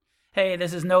Hey,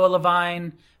 this is Noah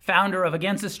Levine, founder of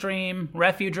Against the Stream,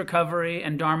 Refuge Recovery,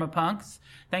 and Dharma Punks.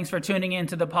 Thanks for tuning in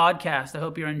to the podcast. I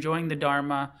hope you're enjoying the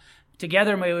Dharma.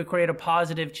 Together, may we create a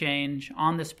positive change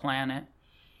on this planet.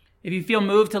 If you feel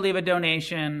moved to leave a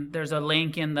donation, there's a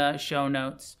link in the show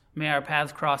notes. May our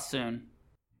paths cross soon.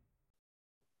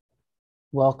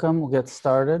 Welcome. We'll get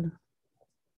started.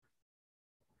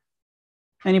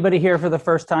 Anybody here for the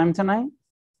first time tonight?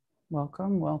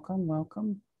 Welcome, welcome,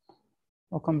 welcome.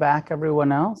 Welcome back,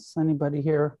 everyone else. Anybody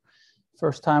here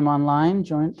first time online,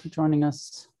 joining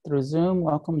us through Zoom,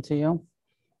 welcome to you.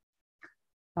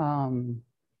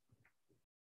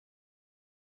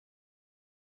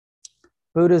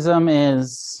 Buddhism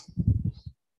is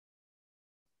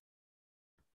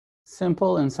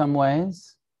simple in some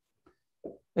ways.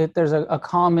 There's a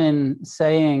common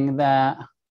saying that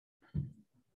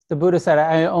the Buddha said,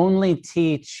 I only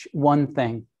teach one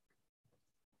thing.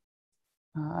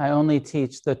 I only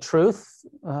teach the truth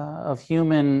of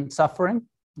human suffering,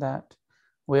 that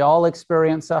we all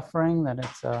experience suffering, that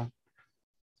it's a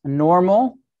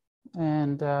normal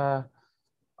and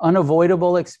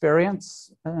unavoidable experience.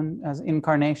 And as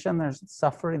incarnation, there's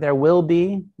suffering. There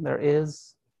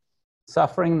is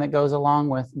suffering that goes along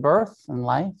with birth and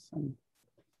life and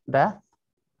death.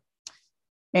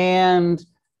 And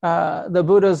the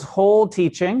Buddha's whole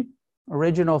teaching,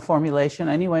 original formulation,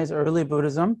 anyways, early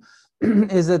Buddhism,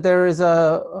 is that there is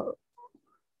a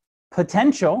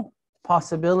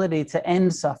possibility to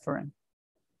end suffering.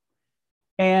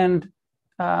 And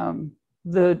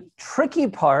the tricky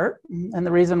part, and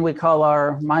the reason we call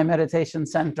our My Meditation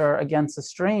Center Against the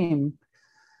Stream,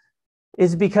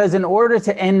 is because in order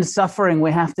to end suffering,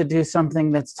 we have to do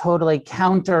something that's totally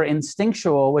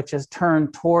counter-instinctual, which is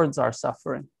turn towards our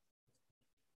suffering,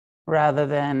 rather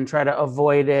than try to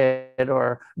avoid it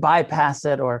or bypass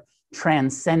it or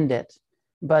transcend it.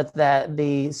 But that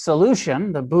the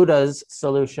solution, the Buddha's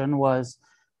solution, was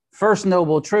first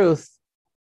noble truth: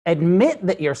 admit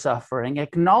that you're suffering,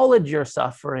 acknowledge your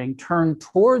suffering, turn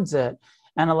towards it,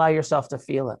 and allow yourself to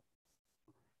feel it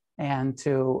and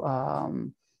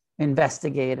to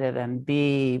investigate it and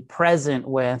be present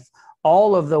with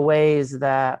all of the ways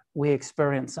that we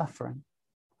experience suffering,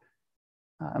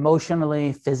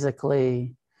 emotionally,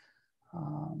 physically,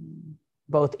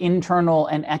 both internal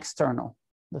and external.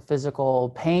 The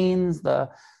physical pains, the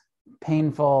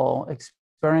painful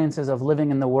experiences of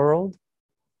living in the world,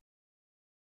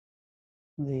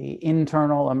 the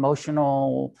internal,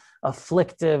 emotional,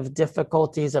 afflictive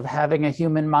difficulties of having a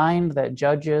human mind that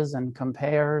judges and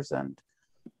compares and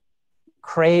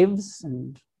craves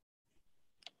and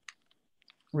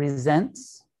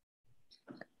resents.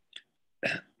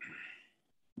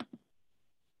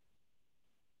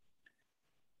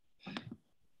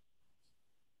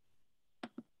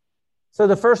 So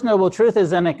the First Noble Truth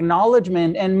is an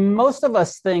acknowledgement, and most of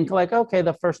us think like, okay,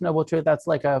 the First Noble Truth, that's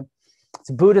like it's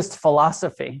Buddhist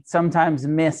philosophy, sometimes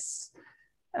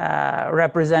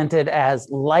misrepresented as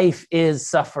life is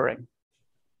suffering.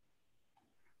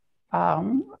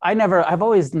 I've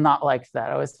always not liked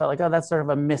that. I always felt like, oh, that's sort of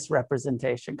a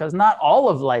misrepresentation, because not all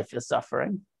of life is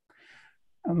suffering.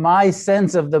 My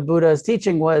sense of the Buddha's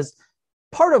teaching was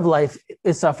part of life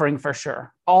is suffering for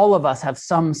sure. All of us have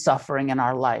some suffering in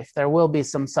our life. There will be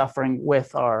some suffering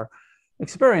with our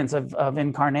experience of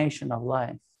incarnation of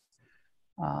life.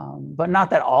 But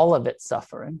not that all of it's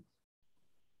suffering.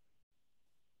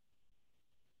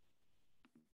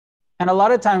 And a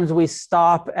lot of times we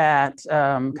stop at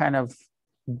kind of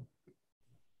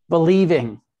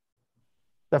believing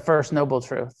the First Noble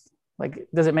Truth. Like,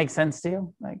 does it make sense to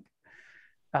you?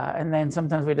 And then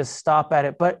sometimes we just stop at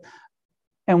it.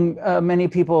 And many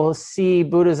people see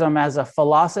Buddhism as a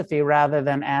philosophy rather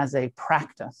than as a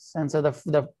practice. And so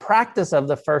the practice of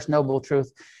the First Noble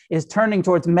Truth is turning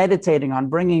towards meditating on,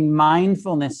 bringing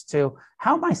mindfulness to,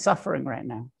 how am I suffering right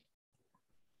now?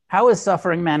 How is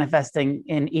suffering manifesting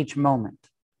in each moment?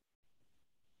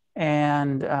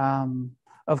 And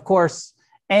of course,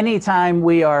 anytime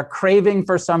we are craving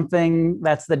for something,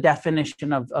 that's the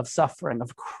definition of suffering,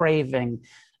 of craving,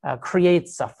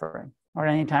 creates suffering. Or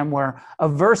anytime we're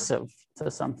aversive to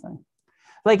something.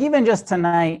 Like even just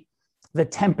tonight, the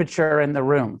temperature in the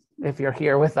room, if you're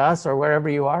here with us or wherever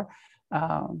you are,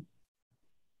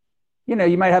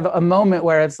 you might have a moment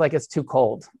where it's like it's too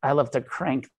cold. I love to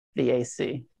crank the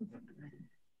AC.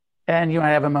 And you might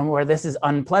have a moment where this is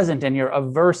unpleasant and you're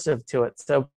aversive to it.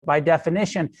 So by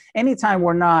definition, anytime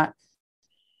we're not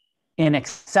in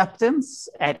acceptance,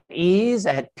 at ease,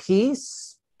 at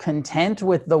peace, content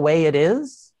with the way it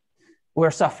is, we're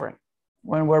suffering.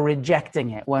 When we're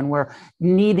rejecting it, when we're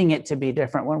needing it to be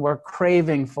different, when we're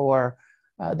craving for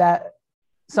that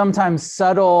sometimes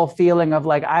subtle feeling of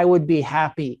like, I would be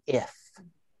happy if,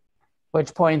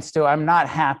 which points to I'm not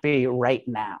happy right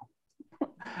now.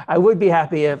 I would be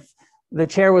happy if the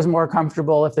chair was more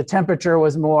comfortable, if the temperature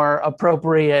was more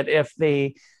appropriate, if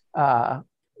the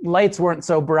lights weren't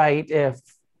so bright, if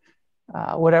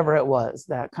whatever it was,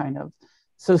 that kind of.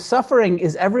 So suffering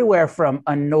is everywhere from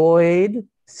annoyed,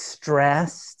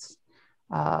 stressed.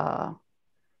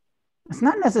 It's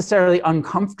not necessarily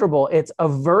uncomfortable. It's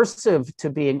aversive to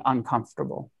being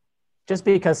uncomfortable. Just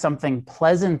because something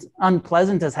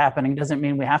unpleasant is happening doesn't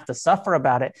mean we have to suffer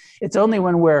about it. It's only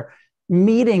when we're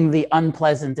meeting the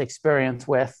unpleasant experience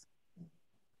with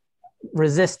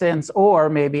resistance, or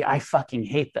maybe I fucking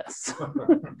hate this.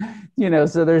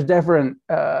 So there's different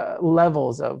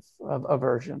levels of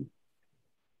aversion.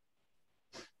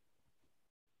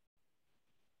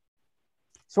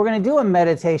 So we're going to do a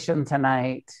meditation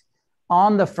tonight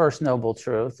on the First Noble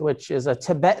Truth, which is a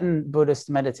Tibetan Buddhist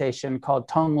meditation called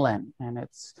Tonglen, and it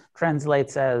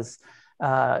translates as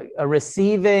a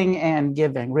receiving and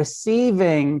giving.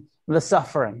 Receiving the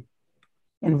suffering,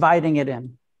 inviting it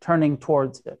in, turning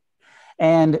towards it,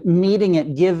 and meeting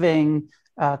it, giving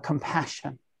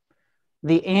compassion.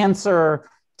 The answer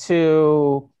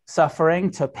to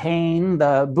suffering, to pain,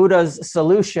 the Buddha's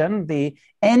solution, the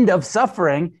end of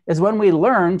suffering, is when we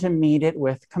learn to meet it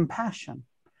with compassion,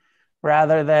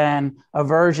 rather than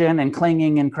aversion and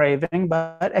clinging and craving,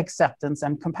 but acceptance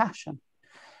and compassion.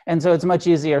 And so it's much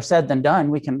easier said than done.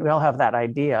 We all have that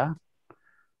idea.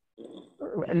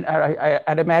 And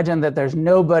I'd imagine that there's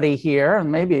nobody here,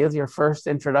 and maybe it's your first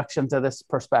introduction to this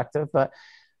perspective, but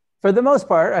for the most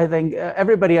part, I think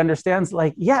everybody understands,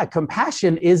 like, yeah,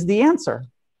 compassion is the answer.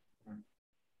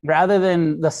 Rather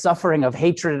than the suffering of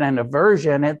hatred and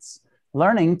aversion, it's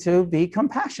learning to be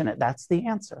compassionate. That's the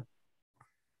answer.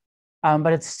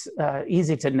 But it's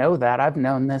easy to know that. I've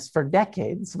known this for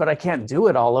decades, but I can't do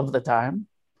it all of the time.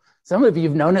 Some of you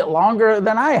have known it longer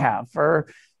than I have, for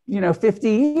 50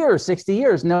 years, 60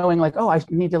 years, knowing like, oh, I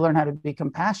need to learn how to be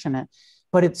compassionate.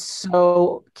 But it's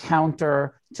so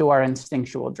counter to our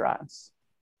instinctual drives.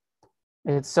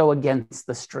 It's so against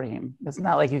the stream. It's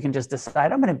not like you can just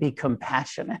decide, I'm going to be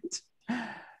compassionate.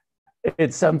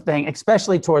 It's something,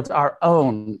 especially towards our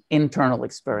own internal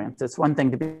experience. It's one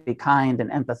thing to be kind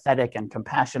and empathetic and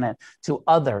compassionate to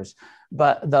others,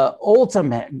 but the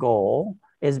ultimate goal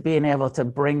is being able to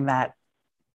bring that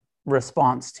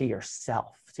response to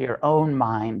yourself, to your own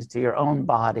mind, to your own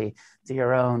body, to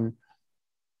your own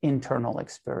internal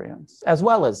experience, as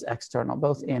well as external,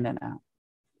 both in and out.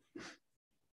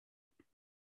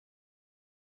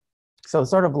 So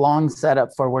sort of long setup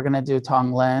for, we're going to do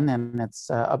Tonglen, and it's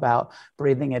about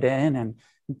breathing it in and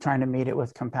trying to meet it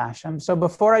with compassion. So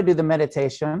before I do the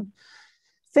meditation,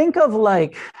 think of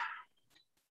like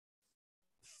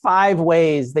 5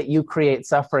 ways that you create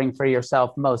suffering for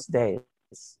yourself most days.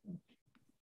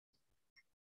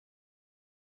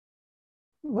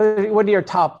 What are your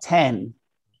top 10?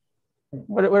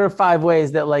 What are 5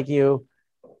 ways that like you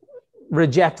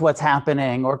reject what's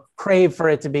happening, or crave for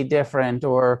it to be different,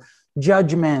 or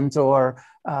judgment, or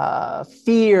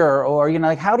fear, or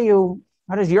like how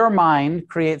does your mind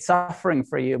create suffering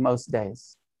for you most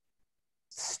days?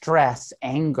 Stress,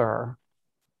 anger,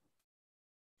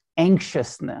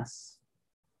 anxiousness,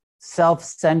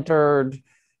 self-centered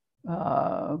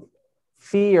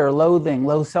fear, loathing,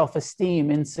 low self-esteem,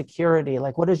 insecurity.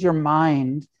 Like, how does your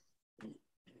mind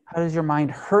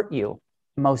hurt you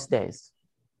most days?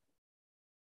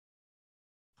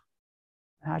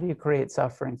 How do you create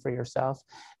suffering for yourself?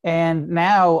 And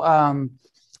now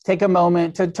take a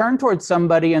moment to turn towards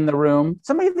somebody in the room,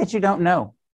 somebody that you don't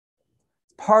know,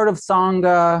 part of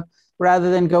Sangha, rather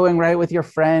than going right with your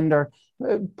friend, or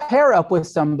pair up with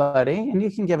somebody, and you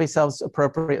can give yourselves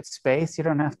appropriate space. You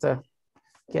don't have to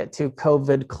get too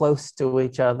COVID close to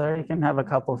each other. You can have a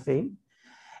couple feet.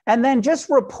 And then just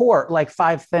report like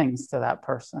 5 things to that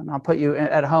person. I'll put you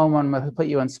at home, I'm going to put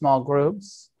you in small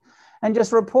groups. And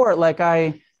just report, like,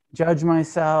 I judge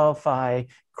myself, I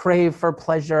crave for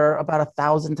pleasure about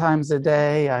 1,000 times a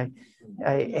day, I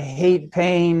hate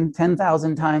pain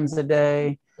 10,000 times a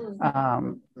day.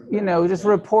 Just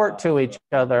report to each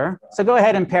other. So go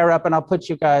ahead and pair up, and I'll put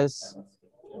you guys.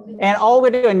 And all we're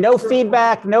doing, no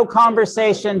feedback, no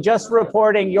conversation, just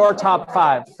reporting your top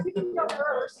 5.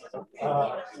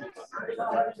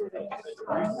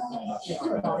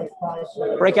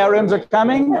 Breakout rooms are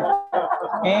coming.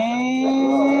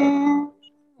 And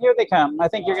here they come. I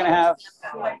think you're going to have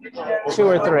 2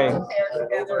 or 3.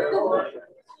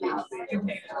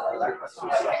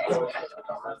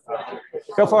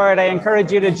 Go for it. I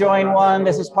encourage you to join one.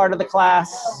 This is part of the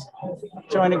class.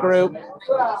 Join a group.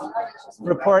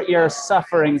 Report your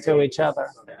suffering to each other.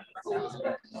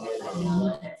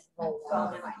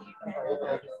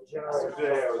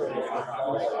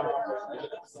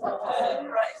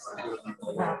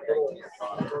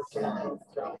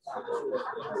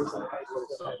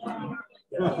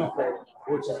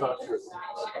 Which is not true.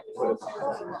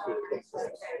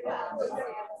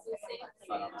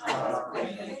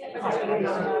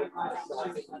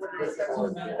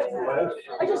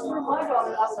 I just remind you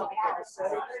of also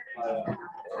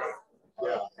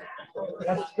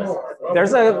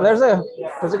There's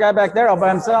a guy back there all by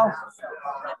himself.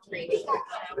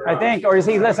 I think, or is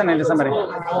he listening to somebody?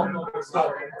 Oh,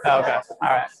 okay. All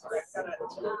right.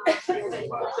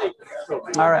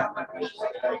 All right.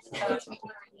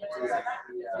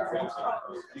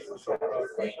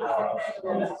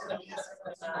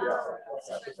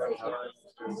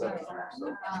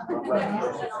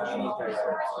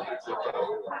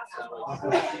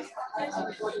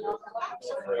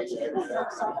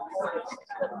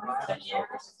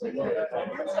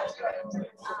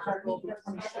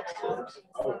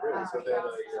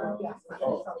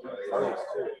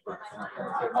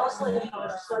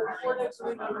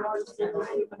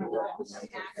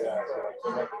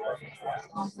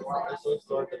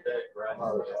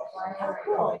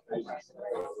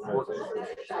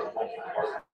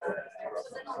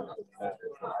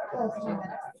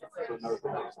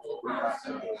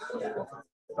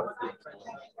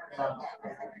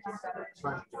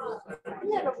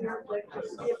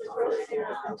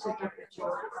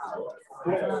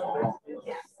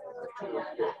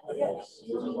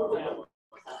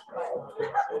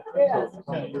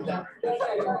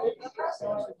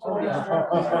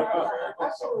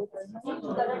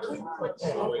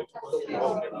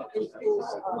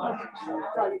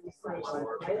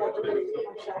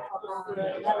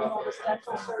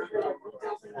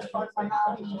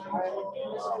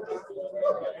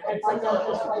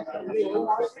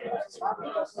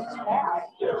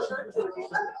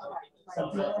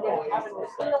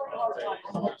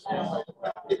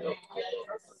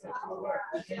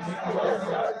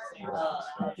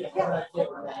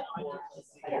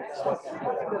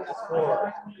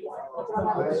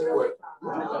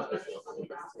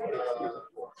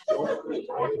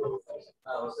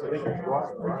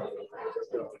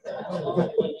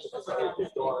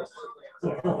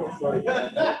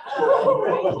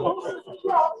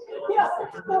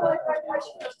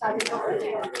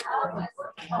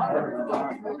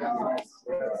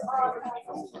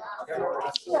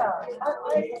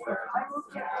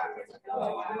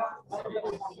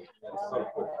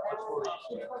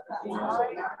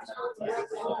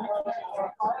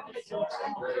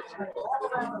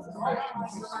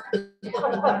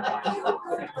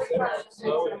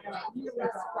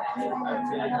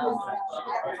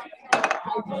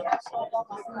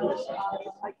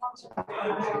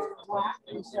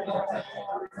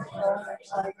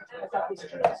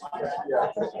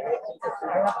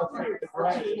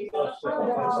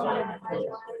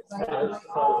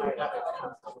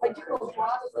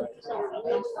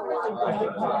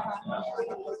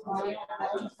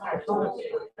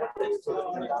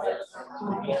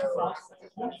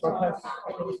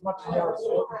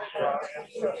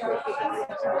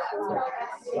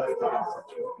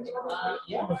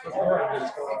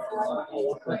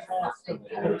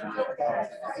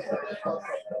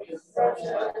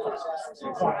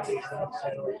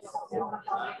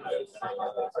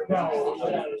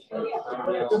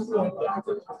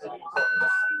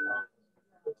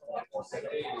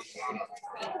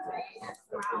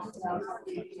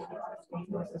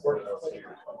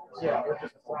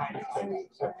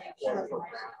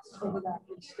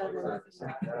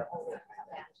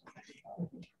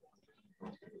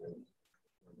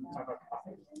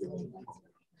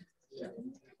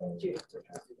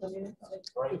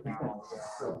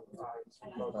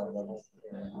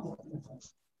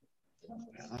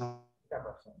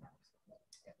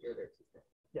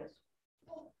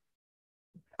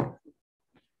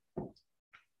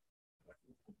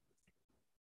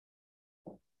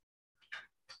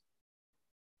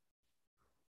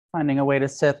 Finding a way to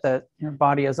sit that your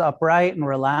body is upright and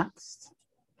relaxed.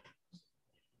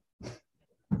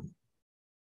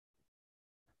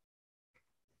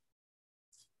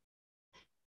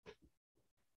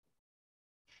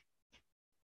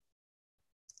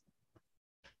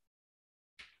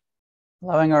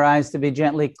 Allowing our eyes to be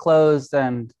gently closed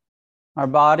and our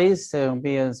bodies to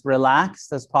be as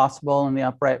relaxed as possible in the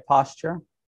upright posture.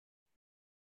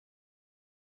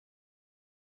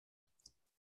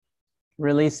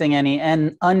 Releasing any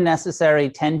unnecessary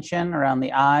tension around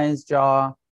the eyes,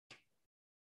 jaw,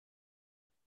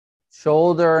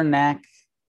 shoulder, neck,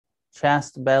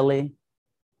 chest, belly.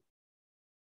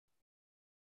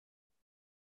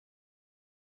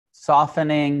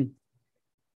 Softening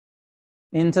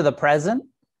into the present.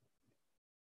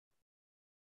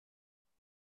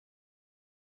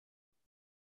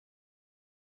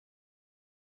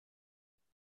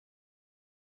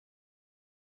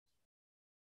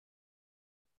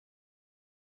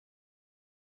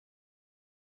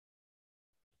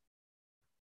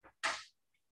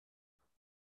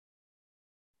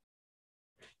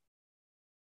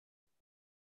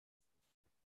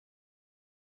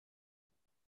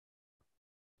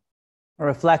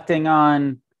 Reflecting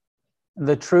on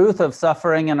the truth of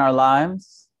suffering in our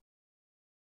lives,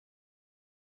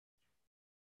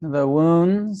 the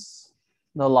wounds,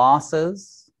 the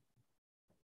losses,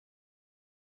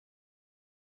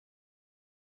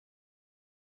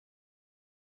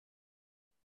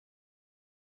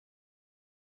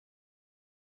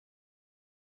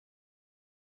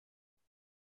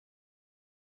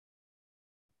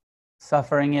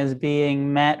 suffering is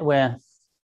being met with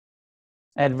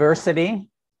adversity,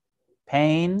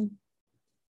 pain,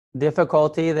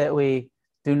 difficulty that we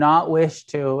do not wish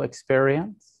to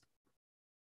experience.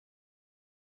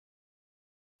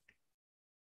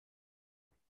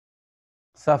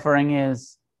 Suffering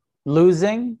is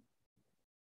losing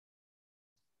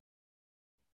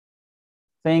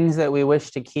things that we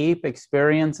wish to keep,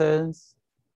 experiences,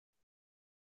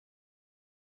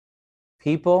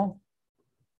 people,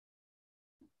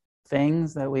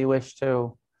 things that we wish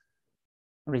to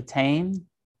retain.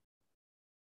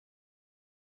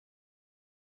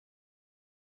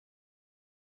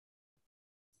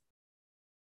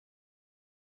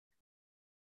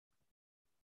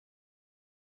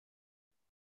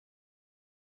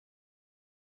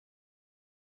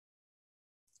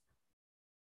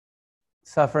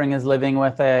 Suffering is living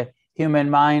with a human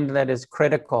mind that is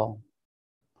critical,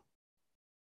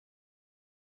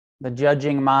 the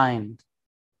judging mind.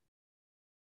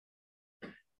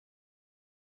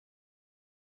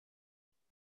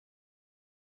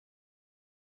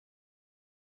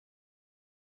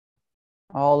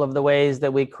 All of the ways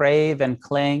that we crave and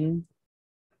cling,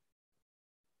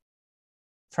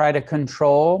 try to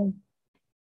control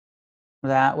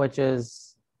that which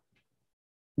is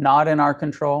not in our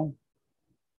control.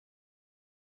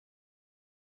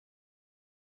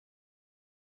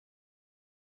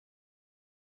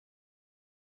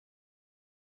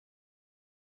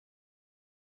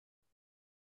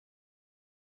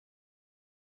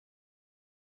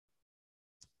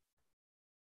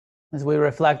 As we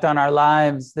reflect on our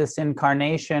lives, this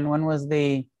incarnation, when was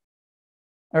the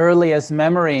earliest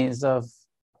memories of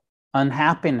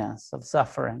unhappiness, of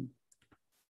suffering?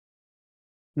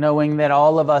 Knowing that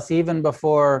all of us, even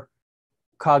before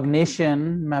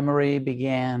cognition, memory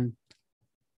began,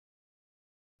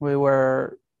 we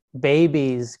were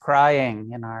babies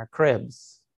crying in our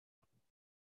cribs,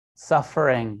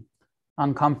 suffering,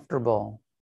 uncomfortable.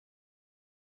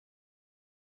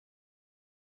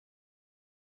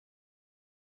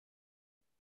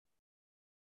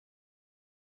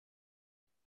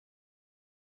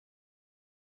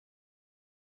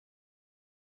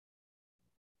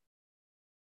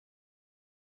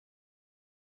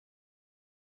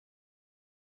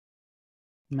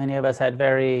 Many of us had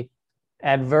very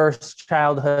adverse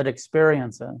childhood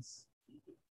experiences,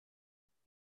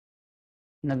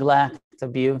 neglect,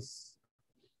 abuse.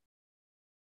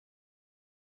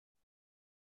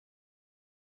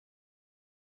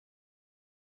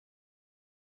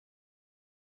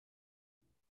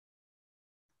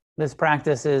 This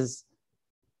practice is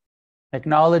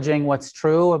acknowledging what's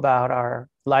true about our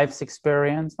life's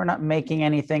experience. We're not making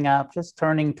anything up, just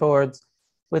turning towards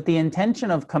with the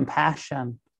intention of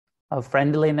compassion, of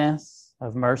friendliness,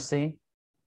 of mercy.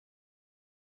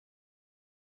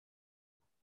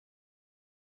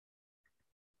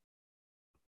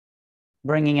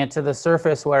 Bringing it to the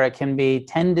surface where it can be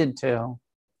tended to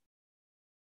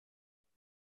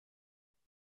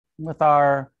with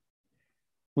our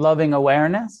loving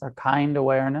awareness, our kind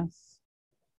awareness.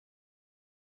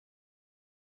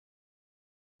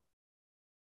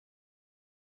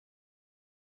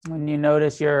 When you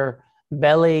notice your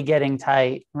belly getting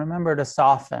tight, remember to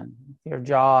soften. Your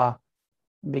jaw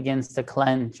begins to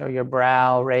clench or your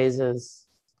brow raises.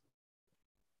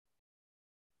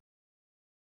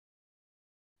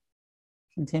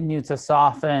 Continue to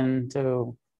soften,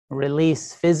 to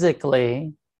release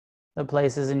physically the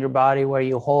places in your body where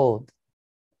you hold.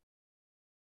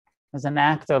 As an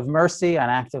act of mercy, an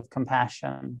act of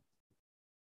compassion.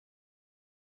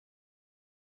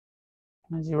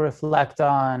 As you reflect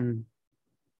on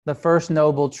the first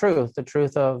noble truth, the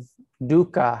truth of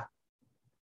dukkha,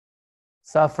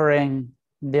 suffering,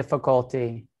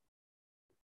 difficulty,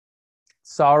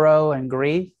 sorrow and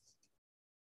grief,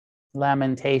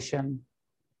 lamentation,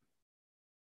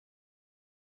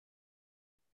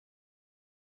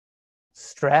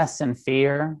 stress and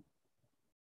fear,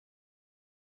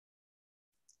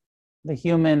 the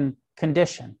human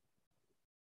condition.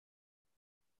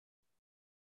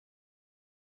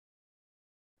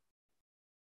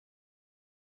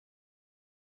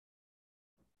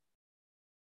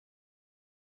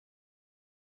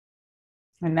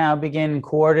 And now begin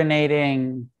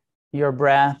coordinating your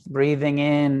breath, breathing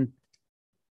in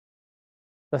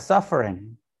the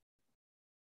suffering.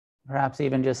 Perhaps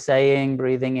even just saying,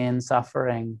 breathing in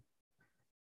suffering.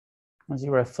 As you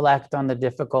reflect on the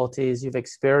difficulties you've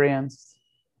experienced.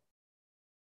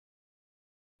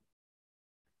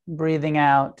 Breathing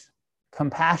out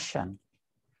compassion,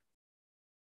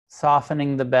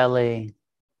 softening the belly,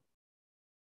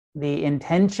 the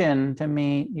intention to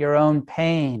meet your own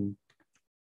pain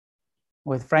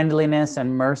with friendliness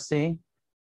and mercy,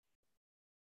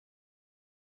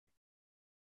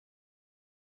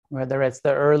 whether it's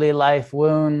the early life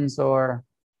wounds or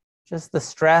just the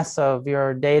stress of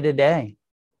your day-to-day.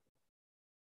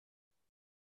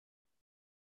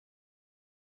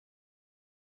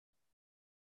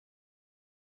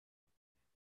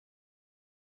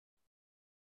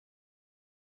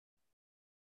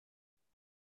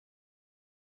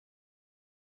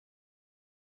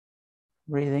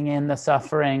 Breathing in the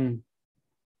suffering,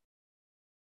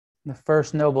 the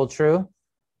first noble truth,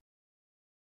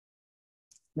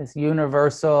 this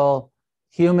universal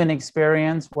human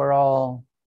experience we're all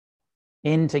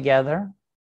in together.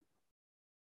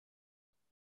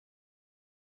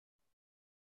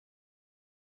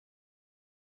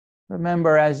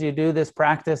 Remember as you do this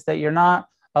practice that you're not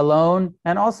alone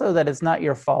and also that it's not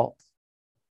your fault.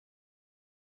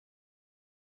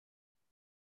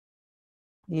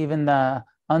 Even the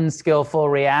unskillful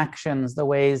reactions, the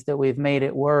ways that we've made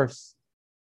it worse,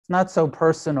 it's not so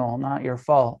personal, not your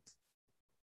fault.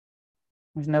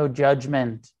 There's no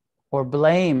judgment or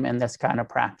blame in this kind of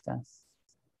practice.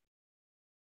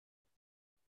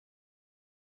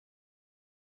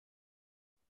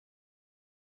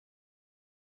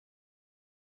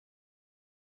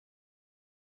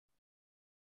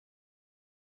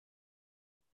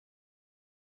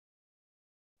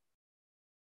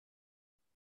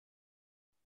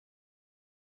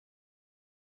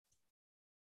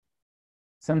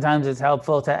 Sometimes it's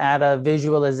helpful to add a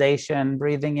visualization,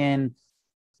 breathing in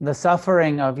the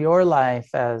suffering of your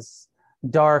life as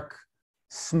dark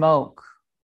smoke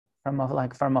from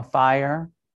a fire.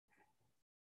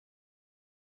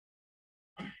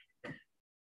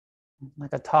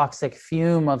 Like a toxic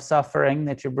fume of suffering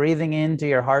that you're breathing into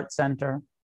your heart center.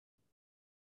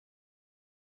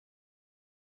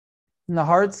 And the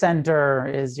heart center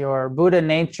is your Buddha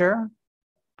nature,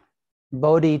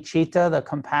 bodhicitta, the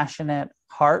compassionate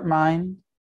heart mind,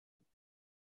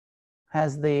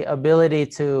 has the ability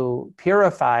to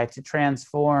purify, to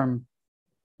transform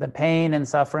the pain and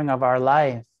suffering of our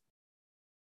life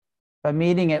by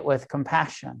meeting it with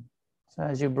compassion. So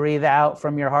as you breathe out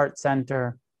from your heart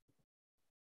center,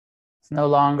 it's no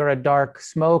longer a dark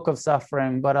smoke of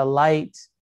suffering, but a light,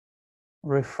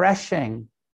 refreshing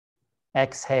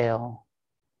exhale.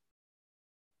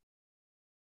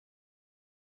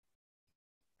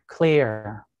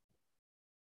 Clear.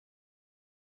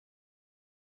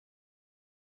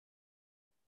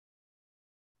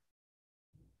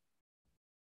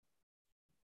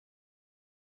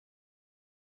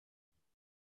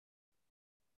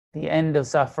 The end of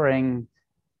suffering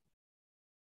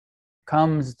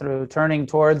comes through turning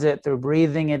towards it, through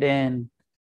breathing it in,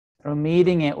 through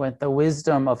meeting it with the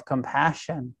wisdom of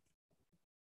compassion,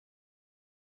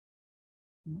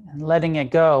 and letting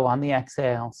it go on the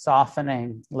exhale,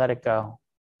 softening, let it go.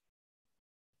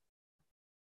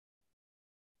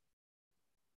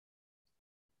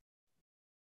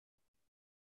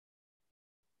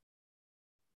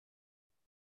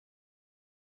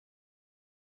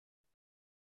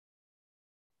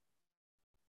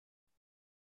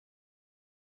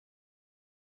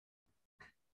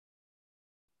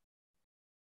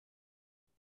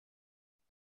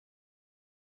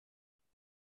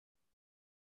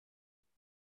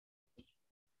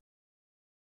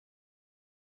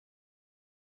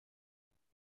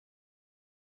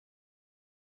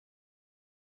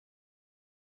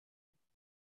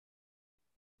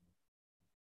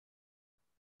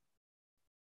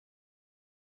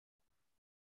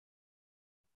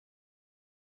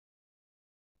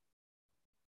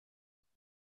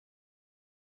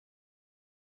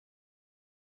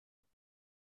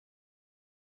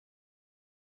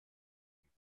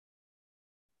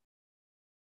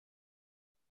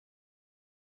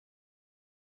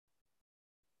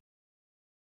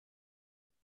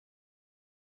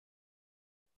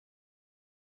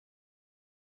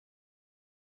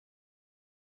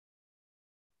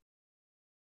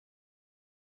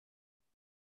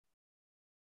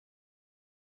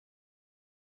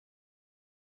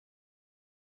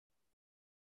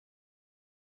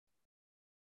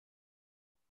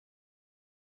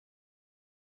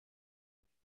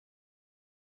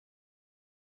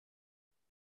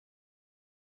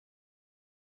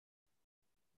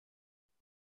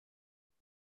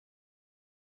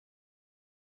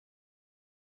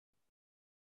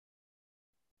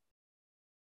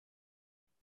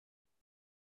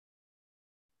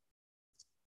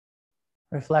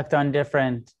 Reflect on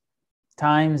different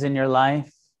times in your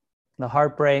life, the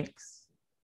heartbreaks,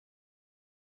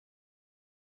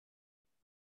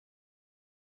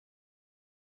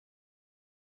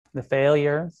 the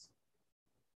failures,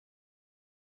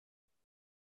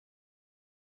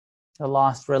 the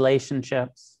lost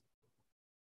relationships.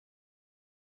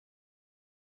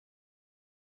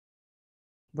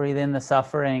 Breathe in the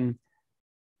suffering,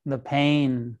 the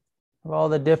pain of all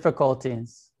the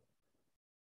difficulties,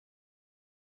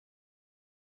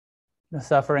 the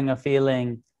suffering of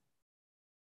feeling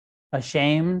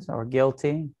ashamed or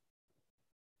guilty,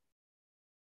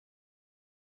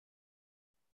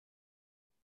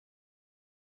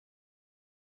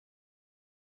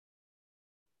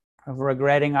 of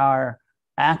regretting our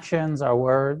actions, our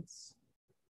words.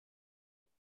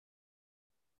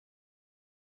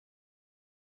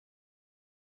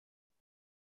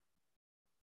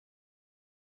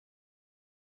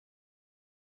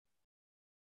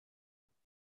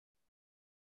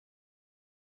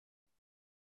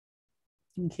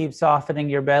 And keep softening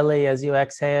your belly as you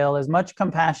exhale, as much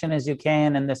compassion as you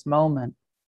can in this moment.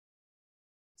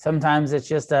 Sometimes it's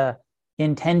just a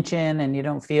intention and you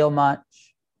don't feel much.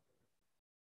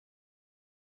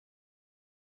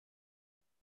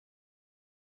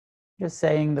 Just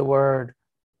saying the word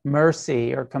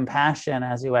mercy or compassion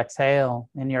as you exhale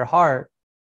in your heart,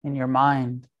 in your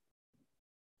mind.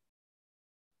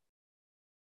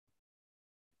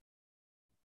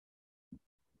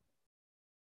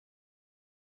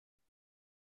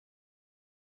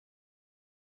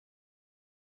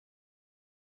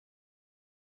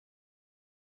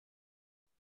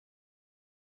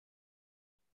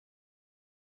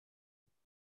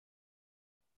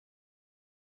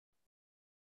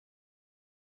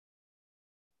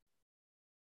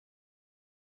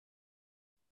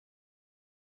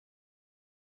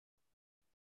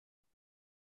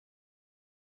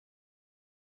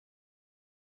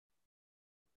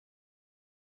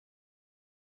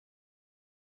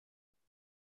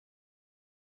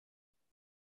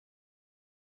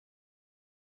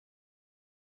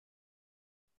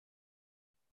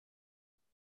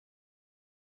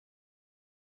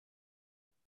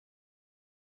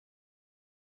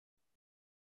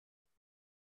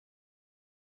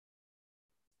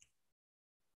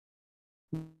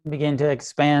 Begin to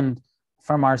expand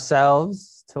from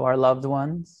ourselves to our loved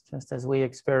ones, just as we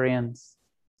experience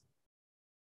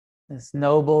this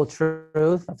noble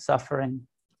truth of suffering.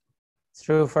 It's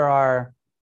true for our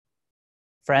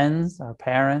friends, our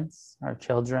parents, our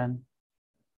children,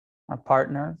 our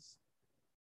partners.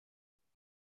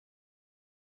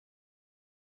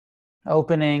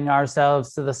 Opening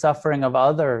ourselves to the suffering of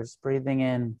others, breathing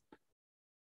in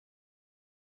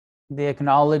the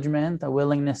acknowledgement, the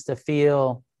willingness to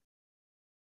feel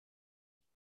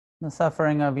the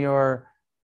suffering of your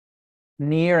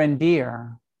near and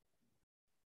dear.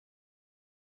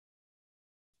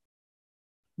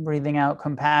 Breathing out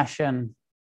compassion,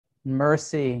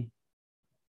 mercy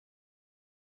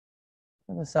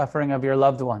for the suffering of your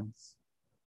loved ones.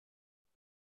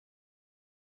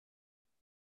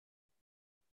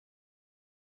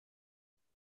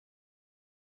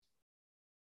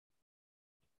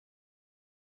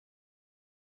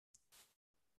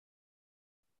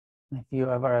 If you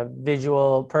are a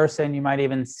visual person, you might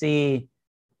even see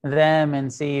them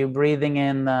and see you breathing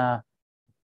in the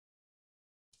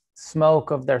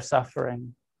smoke of their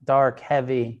suffering, dark,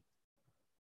 heavy,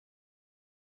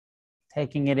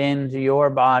 taking it into your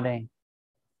body.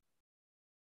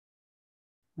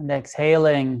 And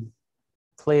exhaling,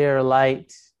 clear,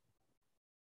 light,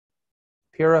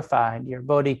 purified, your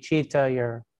bodhicitta,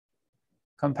 your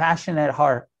compassionate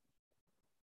heart,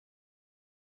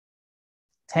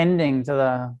 tending to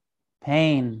the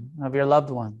pain of your loved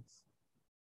ones.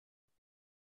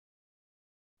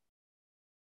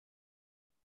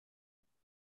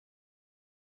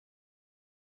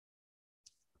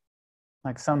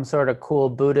 Like some sort of cool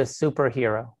Buddhist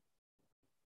superhero.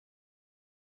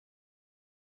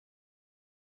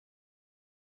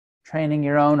 Training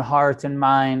your own heart and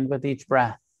mind with each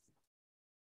breath.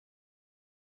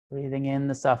 Breathing in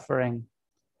the suffering.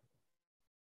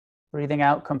 Breathing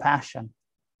out compassion.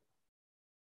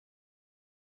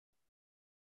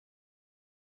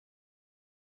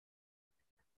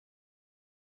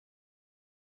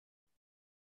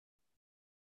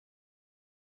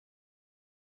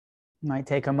 You might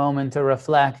take a moment to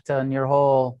reflect on your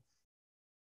whole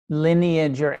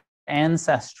lineage, your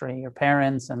ancestry, your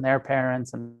parents and their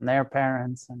parents and their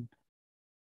parents, and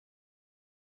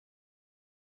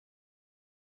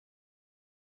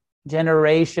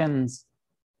generations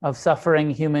of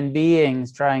suffering human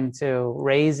beings trying to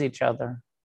raise each other.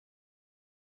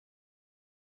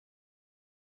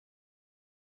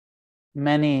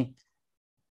 many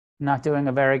not doing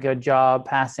a very good job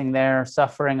passing their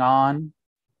suffering on.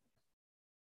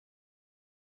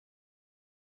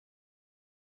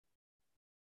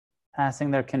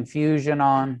 Passing their confusion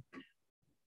on.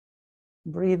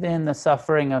 Breathe in the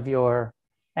suffering of your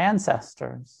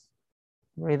ancestors.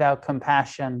 Breathe out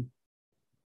compassion.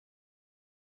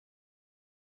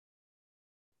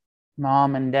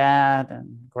 Mom and dad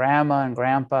and grandma and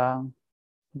grandpa,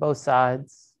 both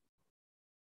sides.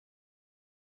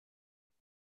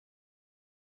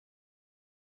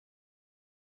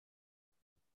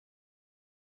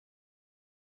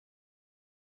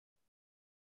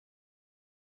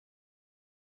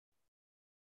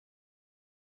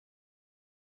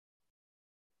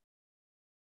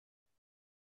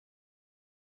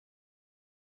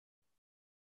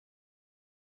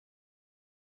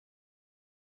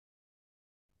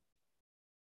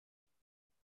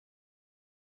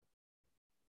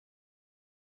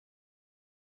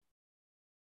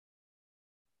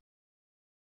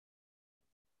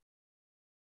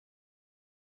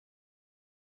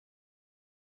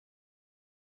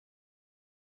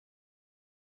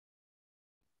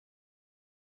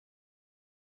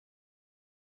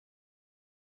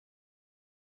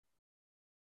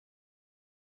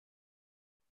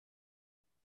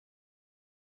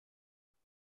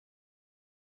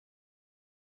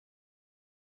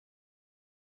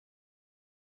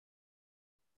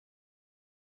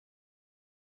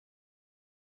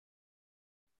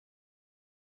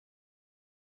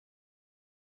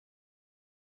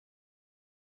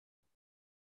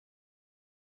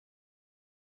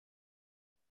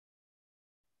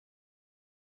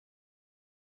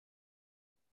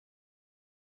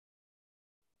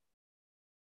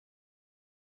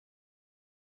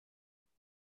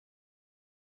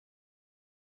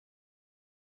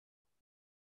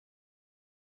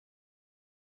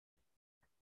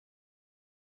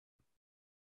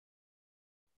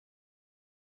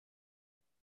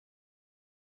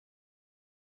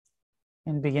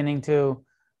 And beginning to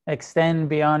extend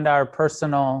beyond our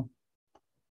personal,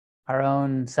 our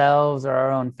own selves or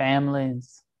our own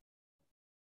families,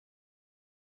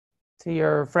 to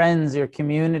your friends, your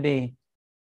community,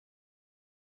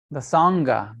 the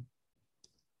Sangha,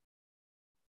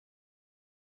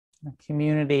 a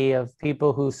community of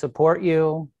people who support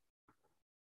you,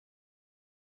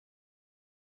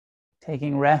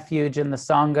 taking refuge in the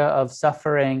Sangha of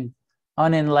suffering,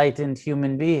 unenlightened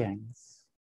human beings.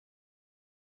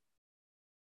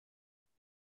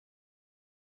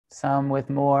 Some with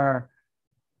more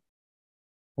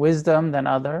wisdom than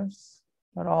others,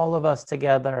 but all of us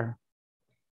together.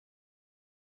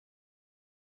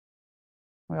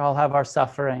 We all have our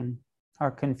suffering,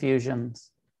 our confusions.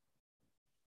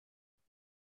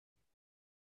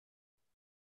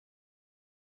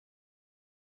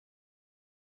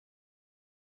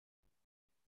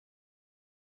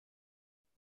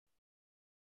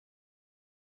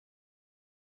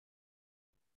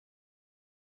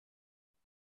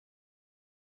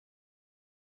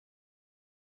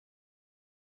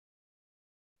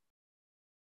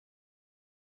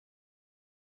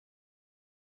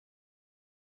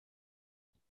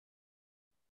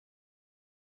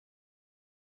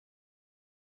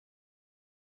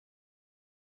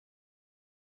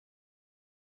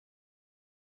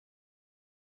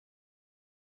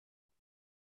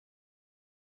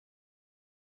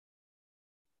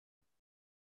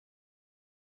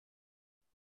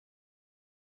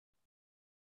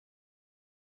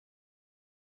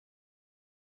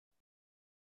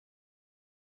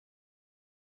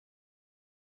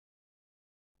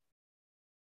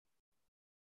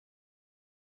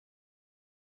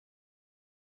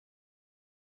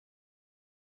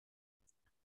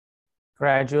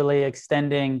 Gradually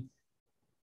extending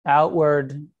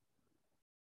outward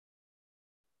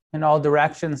in all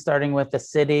directions, starting with the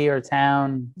city or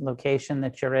town location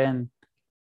that you're in.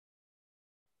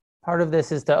 Part of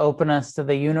this is to open us to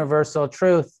the universal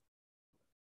truth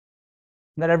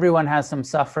that everyone has some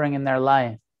suffering in their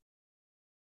life.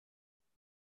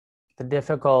 The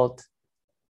difficult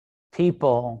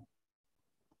people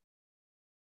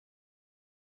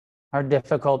are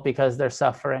difficult because they're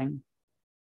suffering.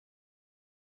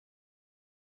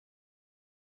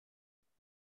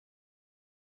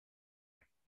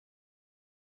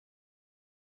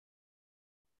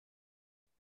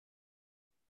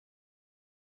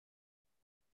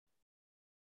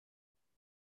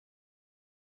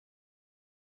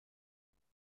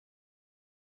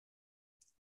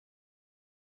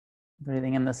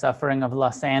 Breathing in the suffering of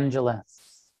Los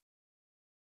Angeles.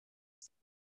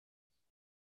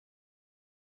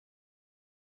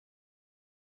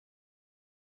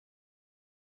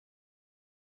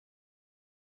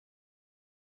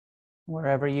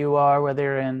 wherever you are, whether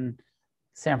you're in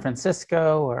San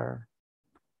Francisco or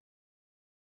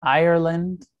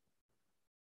Ireland,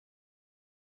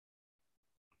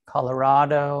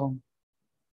 Colorado,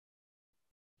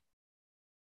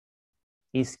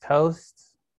 East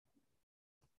Coast,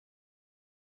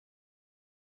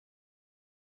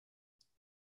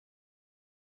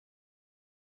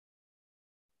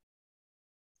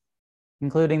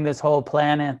 including this whole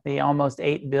planet, the almost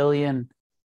 8 billion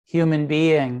human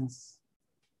beings.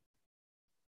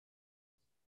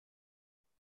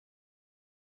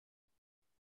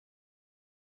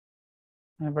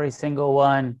 Every single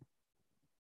one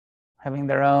having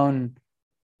their own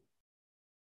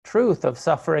truth of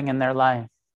suffering in their life.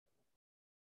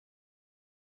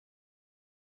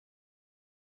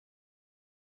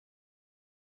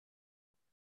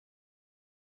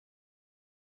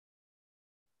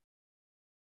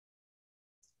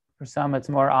 For some, it's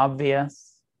more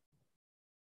obvious.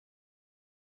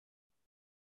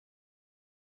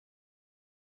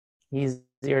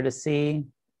 Easier to see.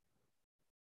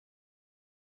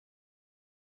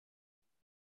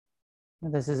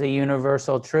 This is a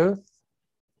universal truth.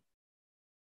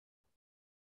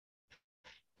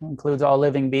 It includes all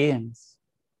living beings.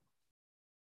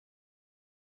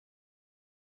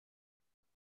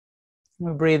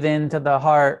 We breathe into the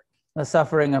heart the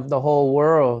suffering of the whole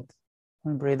world.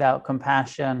 We breathe out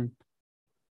compassion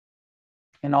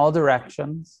in all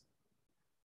directions.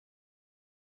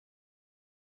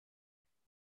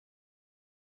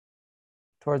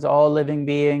 Towards all living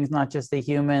beings, not just the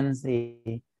humans,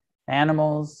 the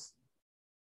animals,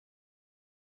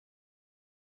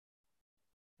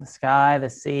 the sky, the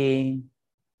sea,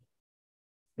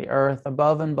 the earth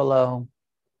above and below,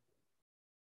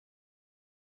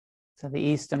 to the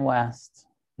east and west,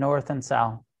 north and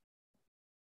south.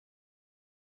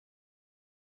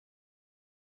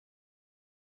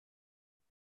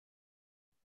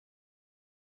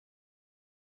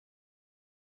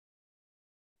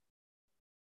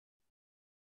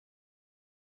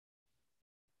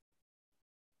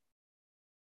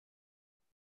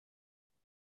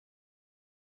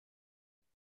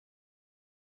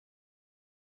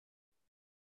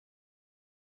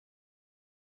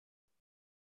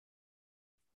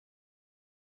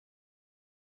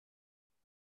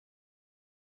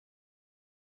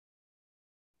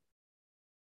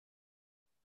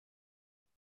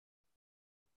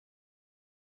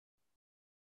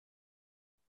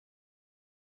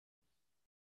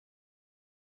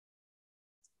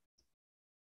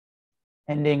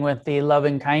 Ending with the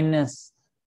loving kindness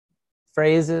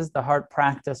phrases, the heart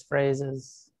practice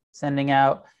phrases, sending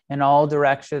out in all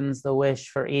directions the wish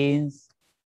for ease.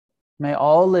 May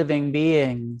all living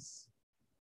beings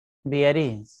be at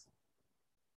ease.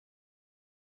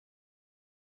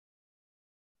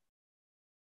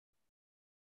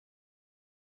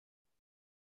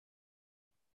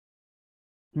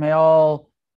 May all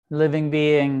living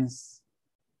beings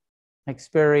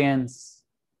experience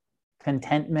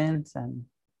contentment and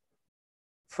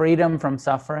freedom from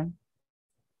suffering.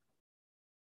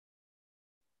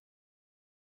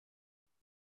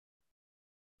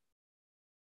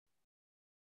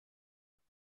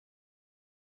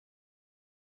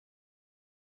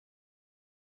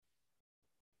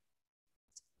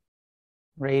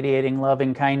 Radiating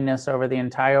loving kindness over the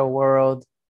entire world.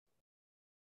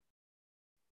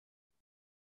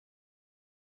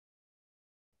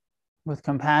 With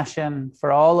compassion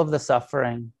for all of the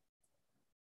suffering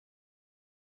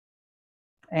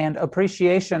and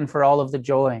appreciation for all of the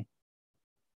joy.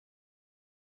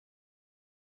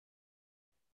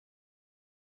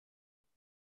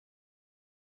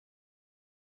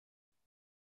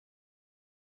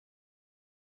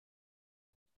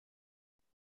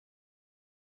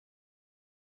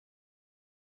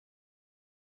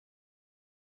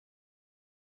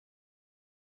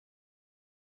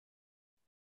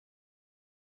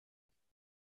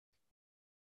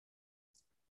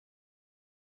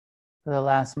 For the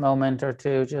last moment or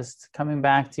two, just coming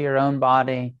back to your own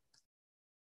body,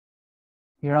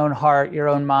 your own heart, your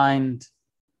own mind,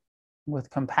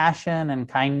 with compassion and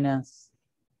kindness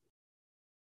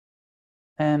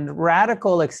and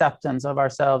radical acceptance of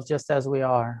ourselves just as we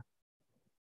are,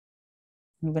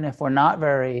 even if we're not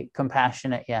very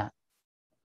compassionate yet.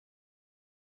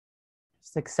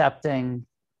 Just accepting.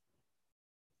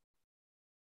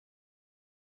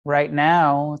 Right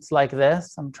now, it's like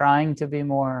this. I'm trying to be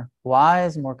more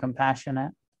wise, more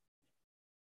compassionate,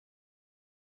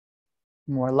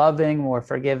 more loving, more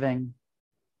forgiving.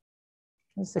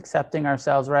 Just accepting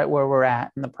ourselves right where we're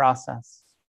at in the process.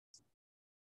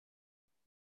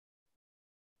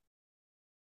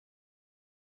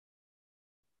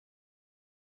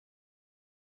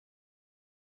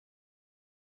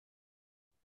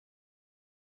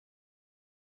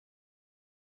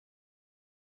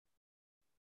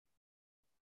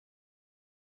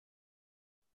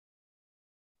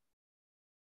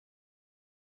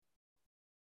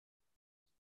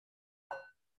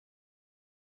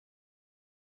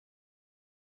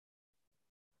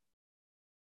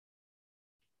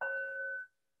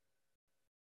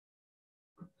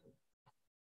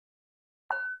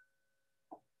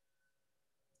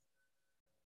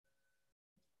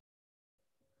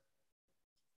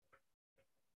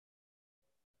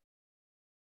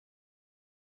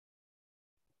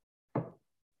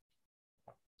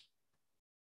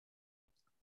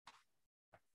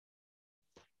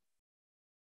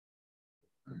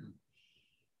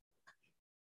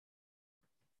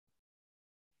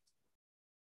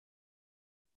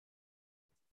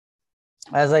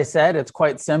 As I said, it's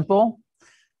quite simple.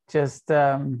 Just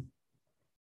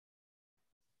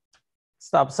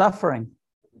stop suffering.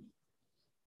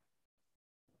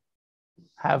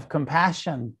 Have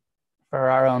compassion for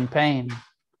our own pain.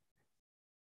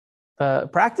 The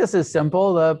practice is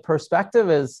simple. The perspective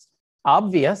is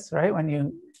obvious, right?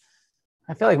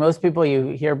 I feel like most people, you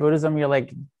hear Buddhism, you're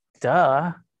like,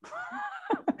 duh.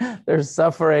 There's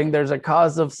suffering. There's a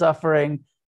cause of suffering.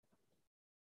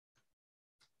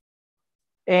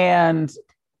 And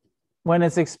when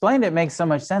it's explained, it makes so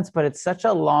much sense, but it's such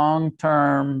a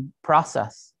long-term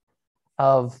process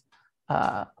of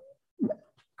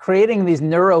creating these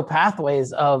neural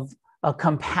pathways of a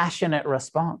compassionate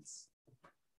response,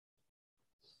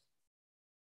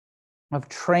 of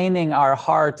training our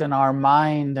heart and our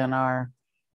mind and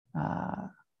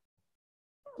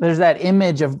there's that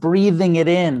image of breathing it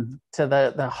in to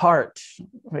the heart,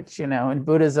 which, in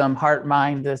Buddhism, heart,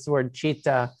 mind, this word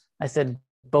citta, I said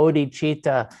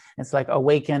bodhicitta, it's like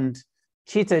awakened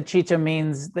citta. Citta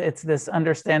means it's this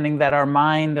understanding that our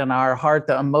mind and our heart,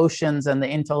 the emotions and the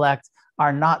intellect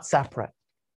are not separate,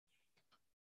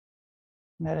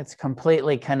 that it's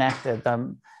completely connected.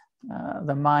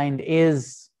 The mind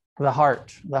is the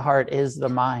heart is the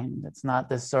mind. It's not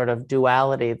this sort of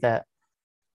duality that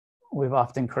we've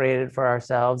often created for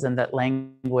ourselves, and that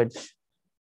language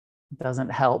doesn't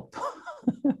help.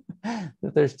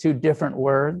 That there's two different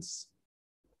words.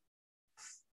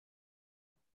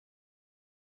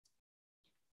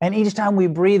 And each time we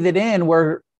breathe it in,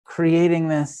 we're creating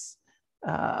this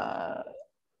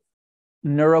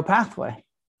neural pathway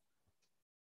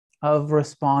of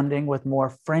responding with more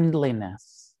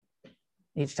friendliness.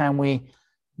 Each time we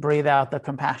breathe out the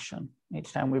compassion,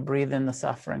 each time we breathe in the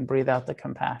suffering, breathe out the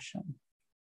compassion.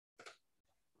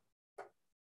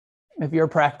 If your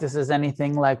practice is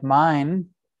anything like mine,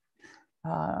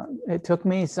 it took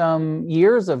me some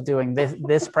years of doing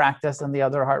this practice and the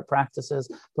other heart practices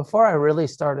before I really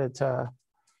started to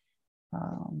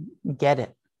get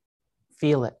it,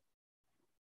 feel it,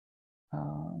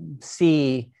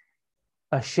 see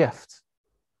a shift.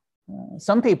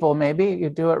 Some people, maybe you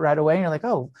do it right away and you're like,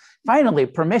 oh, finally,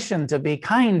 permission to be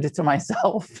kind to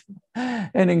myself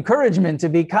and encouragement to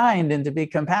be kind and to be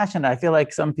compassionate. I feel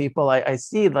like some people I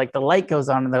see, like the light goes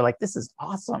on and they're like, this is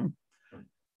awesome.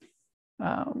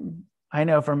 I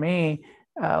know for me,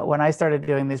 when I started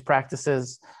doing these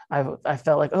practices, I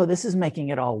felt like, oh, this is making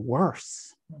it all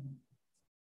worse.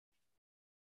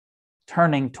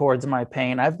 Turning towards my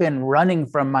pain. I've been running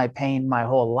from my pain my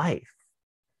whole life.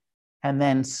 And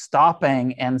then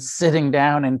stopping and sitting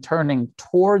down and turning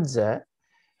towards it,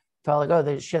 felt like, oh,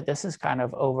 this is kind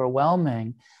of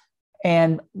overwhelming.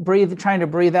 And trying to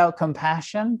breathe out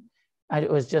compassion, it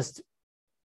was just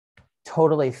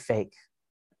totally fake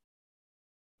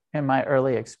in my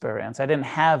early experience. I didn't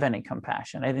have any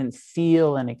compassion. I didn't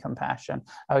feel any compassion.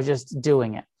 I was just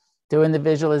doing it, doing the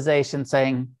visualization,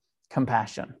 saying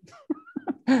compassion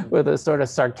with a sort of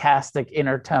sarcastic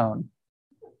inner tone.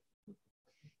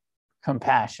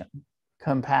 Compassion,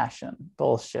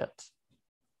 bullshit.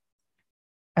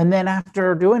 And then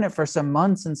after doing it for some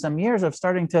months and some years of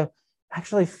starting to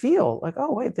actually feel like,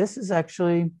 oh, wait, there's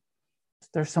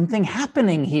something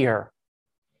happening here.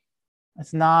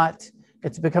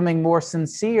 It's becoming more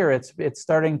sincere. It's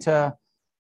starting to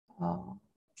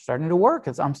work.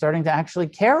 I'm starting to actually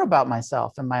care about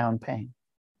myself and my own pain.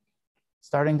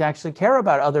 Starting to actually care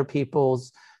about other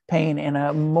people's pain in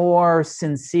a more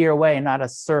sincere way, not a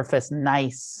surface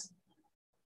nice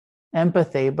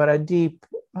empathy, but a deep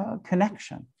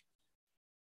connection.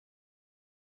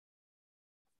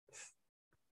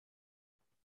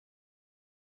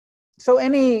 So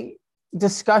any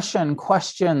discussion,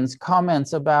 questions,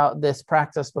 comments about this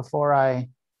practice before I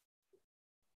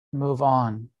move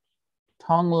on?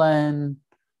 Tonglen,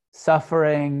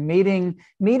 suffering, meeting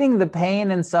the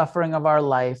pain and suffering of our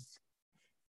life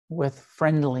with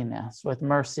friendliness, with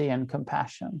mercy and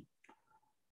compassion.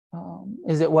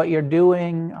 Is it what you're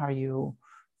doing? Are you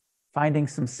finding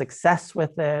some success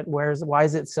with it? Why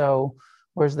is it so?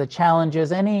 Where's the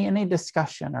challenges? Any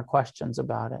discussion or questions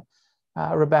about it?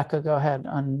 Rebecca, go ahead,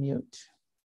 unmute.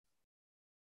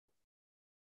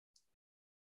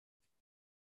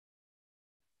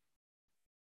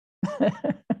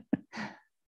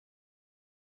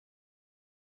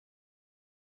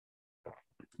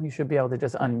 You should be able to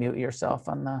just unmute yourself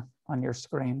on your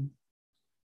screen.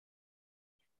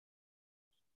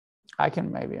 I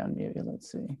can maybe unmute you.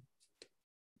 Let's see.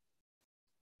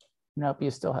 Nope,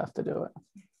 you still have to do it.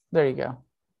 There you go.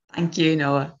 Thank you,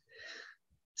 Noah.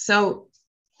 So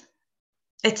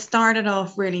it started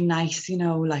off really nice,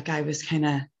 like I was kind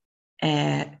of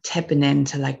tipping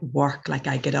into like work, like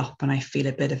I get up and I feel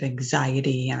a bit of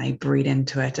anxiety and I breathe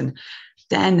into it. And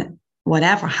then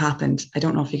whatever happened, I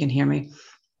don't know if you can hear me.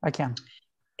 I can.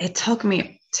 It took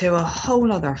me to a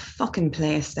whole other fucking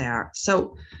place there.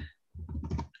 So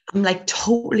I'm like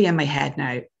totally in my head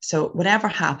now. So whatever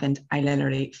happened, I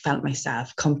literally felt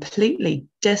myself completely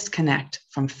disconnect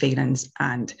from feelings,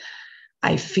 and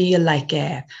I feel like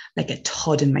a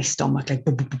thud in my stomach, like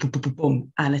boom, boom, boom, boom, boom,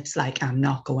 boom. And it's like I'm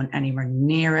not going anywhere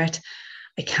near it.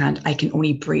 I can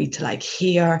only breathe to like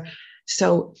here.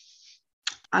 So,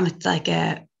 and it's like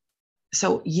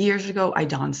so years ago I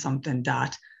done something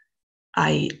that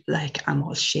I'm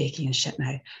all shaky and shit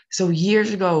now. So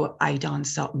years ago, I done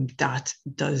something that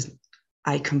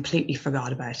I completely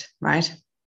forgot about, right?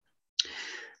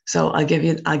 So I'll give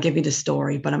you the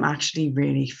story, but I'm actually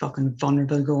really fucking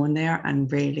vulnerable going there and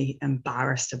really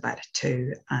embarrassed about it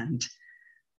too. And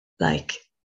like,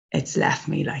 it's left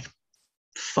me like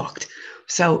fucked.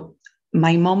 So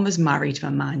my mum was married to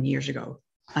a man years ago,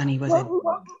 and he was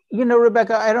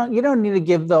Rebecca, you don't need to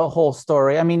give the whole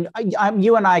story. I mean,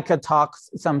 you and I could talk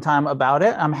sometime about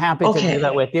it. I'm happy to do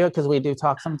that with you, because we do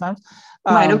talk sometimes.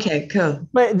 Right. Okay, cool.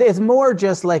 But it's more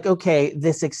just like, okay,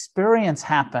 this experience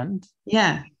happened.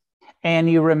 Yeah. And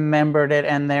you remembered it,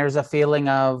 and there's a feeling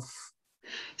of.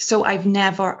 So I've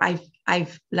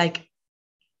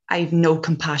no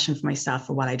compassion for myself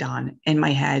for what I done in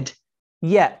my head.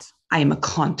 Yet. I am a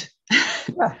cunt. Do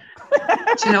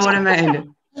you know what I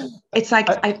mean? It's like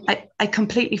I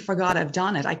completely forgot I've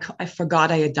done it. I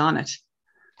forgot I had done it.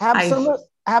 Absolutely.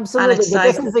 But like,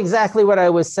 this is exactly what I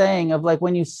was saying, of like,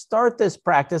 when you start this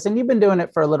practice, and you've been doing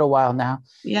it for a little while now.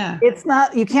 Yeah. It's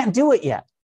not, you can't do it yet.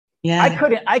 Yeah.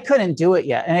 I couldn't do it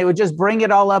yet. And it would just bring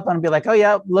it all up and be like, oh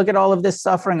yeah, look at all of this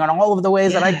suffering and all of the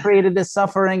ways that I created this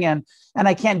suffering, and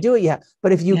I can't do it yet.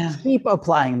 But if you keep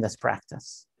applying this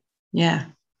practice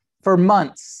for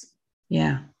months,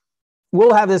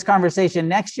 we'll have this conversation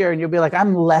next year, and you'll be like,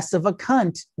 I'm less of a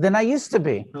cunt than I used to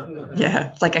be.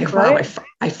 Yeah. It's like,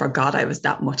 I forgot I was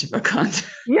that much of a cunt.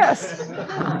 Yes.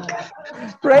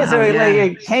 Right. So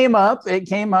it came up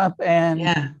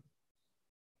and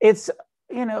it's,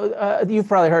 you've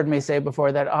probably heard me say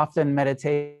before that often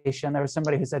meditation, there was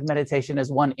somebody who said meditation is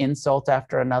one insult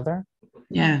after another.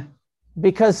 Yeah.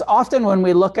 Because often when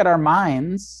we look at our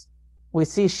minds, we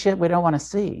see shit we don't want to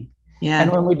see. Yeah. And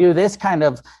when we do this kind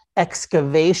of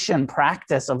excavation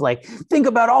practice of like, think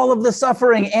about all of the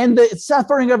suffering and the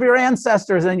suffering of your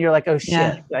ancestors, and you're like, oh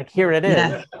shit, like here it is.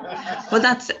 Yeah. Well,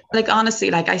 that's like,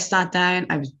 honestly, like I sat down,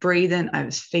 I was breathing, I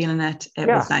was feeling it. It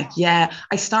was like,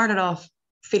 I started off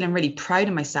feeling really proud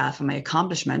of myself and my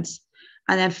accomplishments.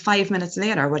 And then 5 minutes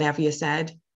later, whatever you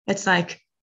said, it's like,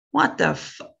 what the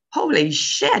holy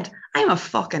shit, I'm a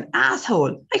fucking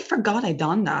asshole. I forgot I'd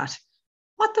done that.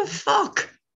 What the fuck?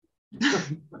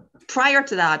 Prior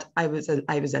to that, I was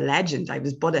a legend. I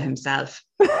was Buddha himself.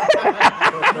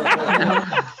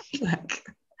 Like,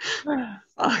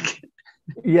 fuck.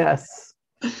 Yes.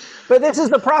 But this is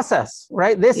the process,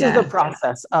 right? This is the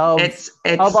process of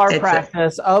our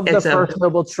practice, of the First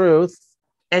Noble Truth.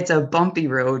 It's a bumpy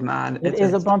road, man. It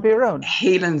is a bumpy road.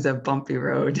 Healing's a bumpy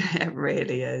road. It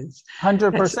really is.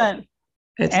 100%.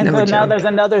 And so now there's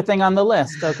another thing on the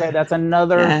list. Okay, that's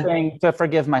another thing to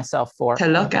forgive myself for. To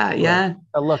look at,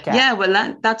 To look at. Yeah,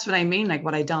 well, that's what I mean. Like,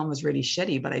 what I done was really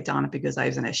shitty, but I done it because I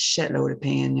was in a shitload of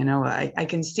pain. I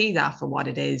can see that for what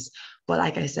it is. But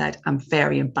like I said, I'm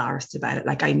very embarrassed about it.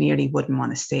 Like, I nearly wouldn't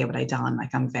want to say what I done.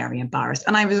 Like, I'm very embarrassed.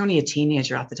 And I was only a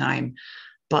teenager at the time.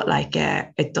 But like,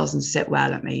 it doesn't sit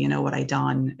well at me. What I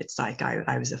done, it's like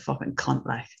I was a fucking cunt,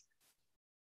 like,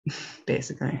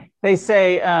 basically. They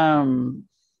say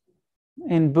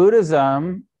in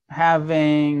Buddhism,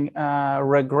 having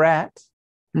regret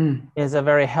is a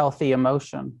very healthy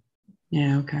emotion.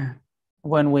 Yeah, okay.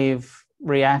 When we've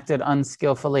reacted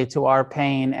unskillfully to our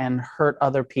pain and hurt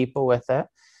other people with it.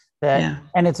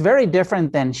 And it's very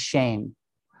different than shame.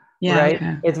 Yeah, right.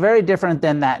 Okay. It's very different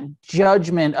than that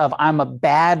judgment of I'm a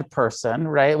bad person,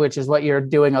 right? Which is what you're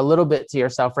doing a little bit to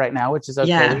yourself right now, which is okay.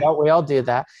 Yeah. We all do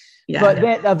that. Yeah. But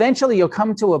then eventually you'll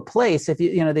come to a place, if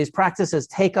these practices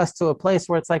take us to a place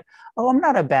where it's like, oh, I'm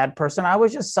not a bad person. I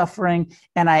was just suffering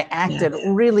and I acted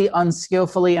really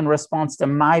unskillfully in response to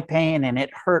my pain, and it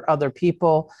hurt other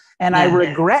people. And I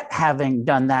regret having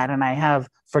done that. And I have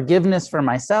forgiveness for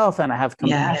myself, and I have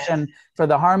compassion for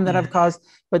the harm that I've caused.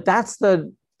 But that's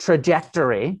the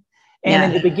trajectory. And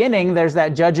in the beginning, there's that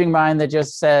judging mind that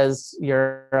just says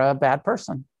you're a bad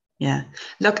person. Yeah.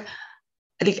 Look,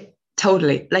 I think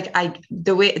totally. Like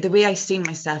the way I seen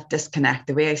myself disconnect,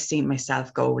 the way I seen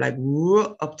myself go like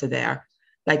up to there,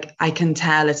 like I can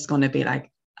tell it's going to be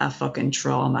like a fucking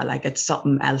trauma. Like it's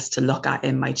something else to look at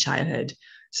in my childhood.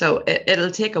 So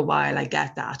it'll take a while, I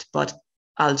get that, but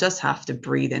I'll just have to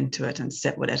breathe into it and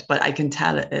sit with it. But I can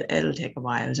tell it'll take a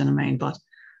while, do you know what I mean? But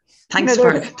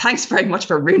thanks very much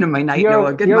for ruining my night,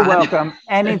 Noah. Good you're man. welcome.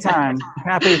 Anytime.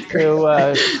 Happy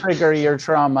to trigger your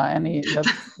trauma.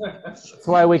 That's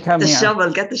why we come here.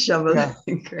 Get the shovel. Yeah.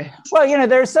 Great. Well,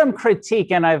 there's some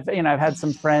critique, and I've had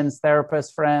some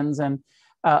therapist friends, and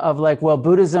of like, well,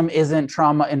 Buddhism isn't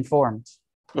trauma informed,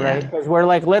 right? Because we're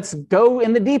like, let's go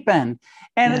in the deep end.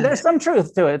 And there's some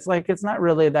truth to it. It's like, it's not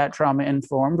really that trauma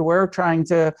informed. We're trying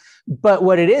to, but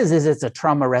what it is it's a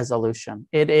trauma resolution.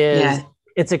 It is,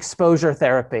 it's exposure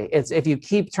therapy. It's if you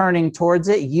keep turning towards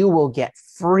it, you will get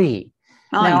free.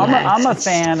 Now, I'm a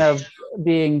fan of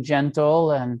being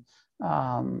gentle and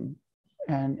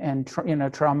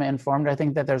trauma informed. I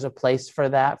think that there's a place for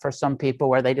that for some people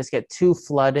where they just get too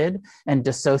flooded and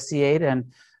dissociate. And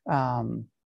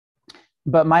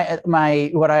but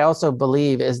what I also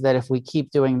believe is that if we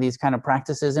keep doing these kind of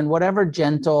practices in whatever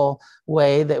gentle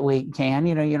way that we can,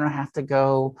 you don't have to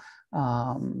go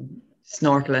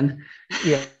snorkeling.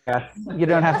 Yeah, you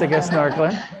don't have to go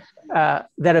snorkeling.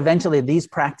 That eventually these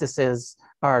practices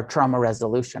are trauma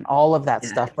resolution. All of that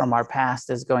stuff from our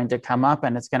past is going to come up,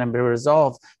 and it's going to be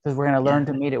resolved because we're going to learn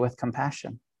to meet it with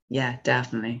compassion. Yeah,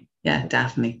 definitely. Yeah,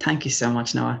 definitely. Thank you so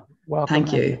much, Noah. Welcome.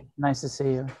 Thank you. Nice to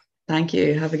see you. Thank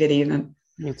you. Have a good evening.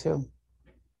 You too.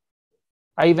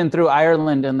 I even threw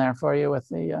Ireland in there for you with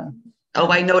the...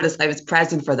 Oh, I noticed. I was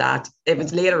present for that. It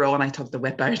was later on I took the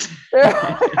whip out.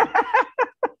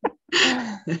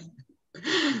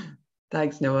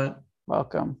 Thanks, Noah.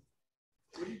 Welcome.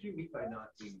 What did you mean by not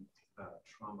being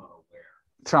trauma aware?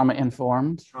 Trauma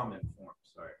informed. Trauma informed.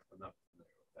 Sorry, I'm not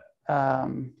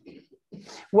familiar with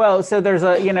that. Well, so there's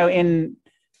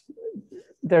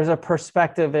there's a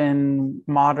perspective in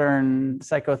modern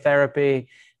psychotherapy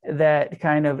that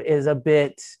kind of is a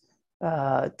bit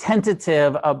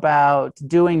tentative about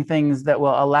doing things that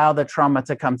will allow the trauma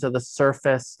to come to the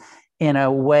surface in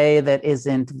a way that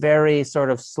isn't very sort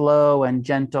of slow and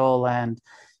gentle and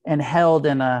held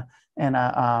in a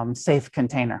safe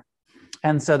container.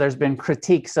 And so there's been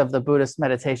critiques of the Buddhist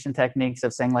meditation techniques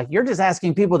of saying, like, you're just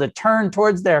asking people to turn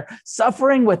towards their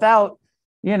suffering without,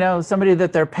 somebody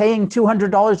that they're paying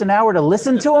 $200 an hour to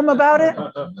listen to them about it.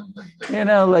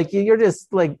 Like you're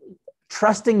just like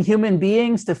trusting human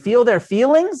beings to feel their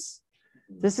feelings.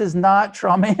 This is not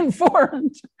trauma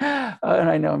informed. And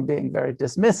I know I'm being very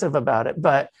dismissive about it,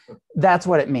 but that's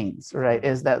what it means, right?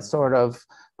 Is that sort of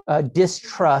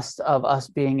distrust of us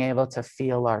being able to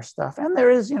feel our stuff. And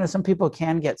there is, some people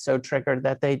can get so triggered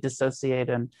that they dissociate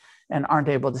and aren't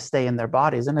able to stay in their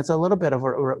bodies. And it's a little bit of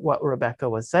what Rebecca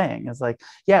was saying. It's like,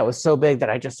 it was so big that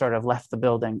I just sort of left the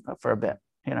building for a bit,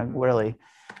 really.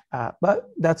 But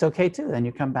that's okay too. Then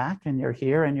you come back and you're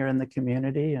here and you're in the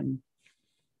community. And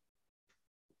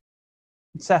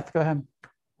Seth, go ahead.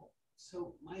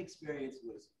 So my experience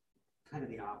was kind of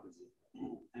the opposite.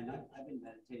 And I've been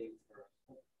meditating for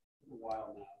a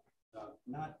while now,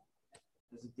 not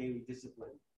as a daily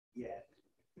discipline yet,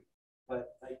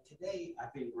 but like today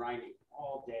I've been grinding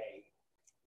all day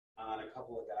on a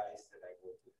couple of guys that I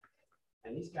work with.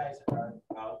 And these guys are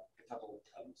about a couple of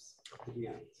tubs, to be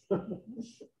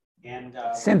honest. And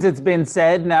since it's been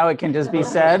said, now it can just be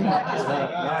said.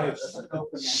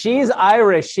 She's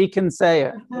Irish, she can say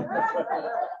it.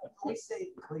 They say it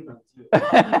in Cleveland too.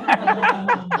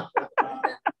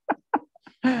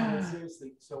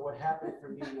 Seriously, so what happened for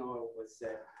me, Noah, was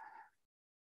that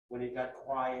when it got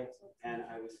quiet and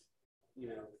I was,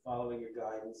 following your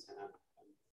guidance and I'm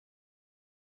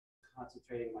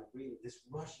concentrating on my breathing, this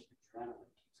rush of adrenaline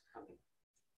keeps coming.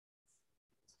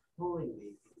 It's pulling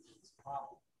me into this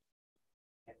problem.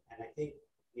 And I think,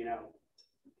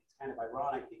 it's kind of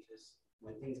ironic because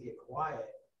when things get quiet,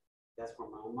 that's where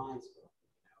my mind's going.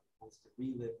 It wants to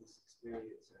relive this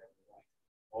experience that I've been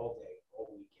all day, all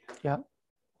weekend. Yeah.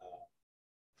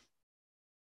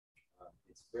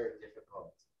 It's very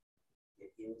difficult to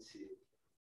get into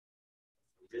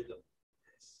the rhythm.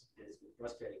 And it's been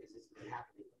frustrating because it's been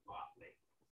happening a lot lately.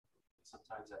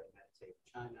 Sometimes I meditate with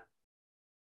China,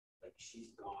 like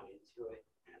she's gone into it,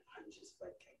 and I'm just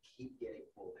like, I keep getting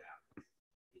pulled out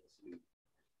into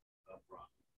a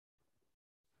run.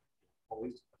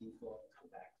 Always default come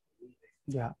back to breathing.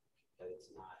 Yeah. But it's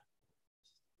not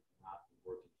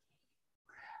working.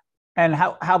 And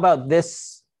how about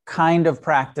this kind of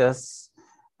practice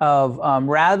of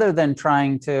rather than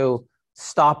trying to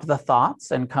stop the thoughts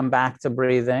and come back to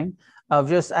breathing, of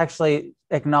just actually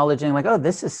acknowledging like, oh,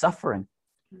 this is suffering.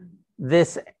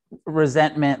 This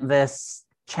resentment, this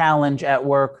challenge at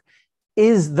work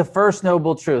is the first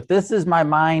noble truth. This is my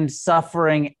mind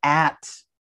suffering at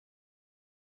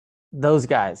those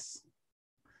guys,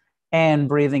 and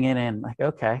breathing it in, like,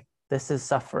 okay, this is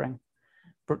suffering.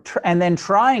 And then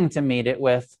trying to meet it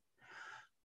with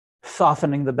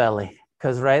softening the belly.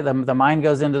 Because, right, the mind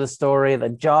goes into the story, the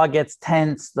jaw gets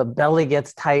tense, the belly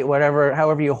gets tight, whatever,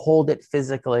 however you hold it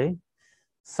physically,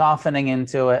 softening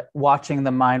into it, watching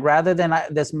the mind, rather than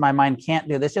my mind can't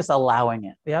do this, just allowing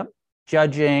it. Yep.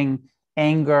 Judging,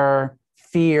 anger,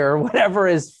 fear, whatever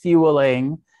is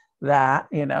fueling that,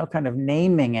 kind of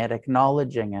naming it,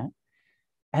 acknowledging it,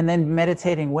 and then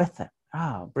meditating with it.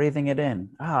 Breathing it in.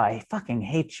 I fucking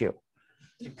hate you.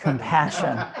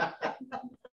 Compassion.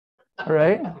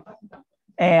 Right?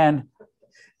 And,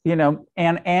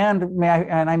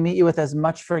 I meet you with as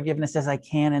much forgiveness as I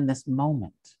can in this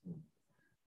moment.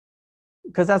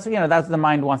 Because that's the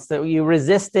mind wants to, you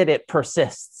resist it, it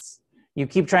persists. You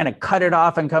keep trying to cut it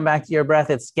off and come back to your breath,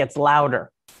 it gets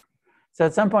louder. So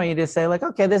at some point you just say, like,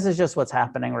 okay, this is just what's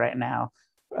happening right now.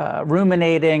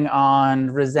 Ruminating on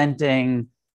resenting,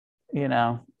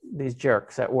 these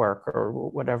jerks at work or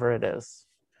whatever it is.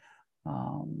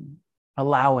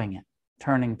 Allowing it,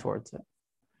 turning towards it.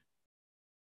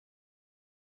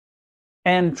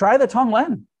 And try the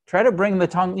Tonglen. Try to bring the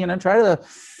tongue, try to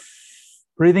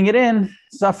breathing it in,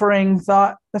 suffering,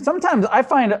 thought. But sometimes I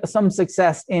find some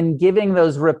success in giving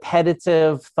those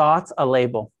repetitive thoughts a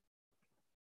label.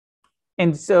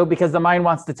 And so, because the mind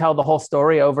wants to tell the whole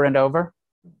story over and over.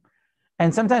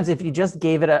 And sometimes if you just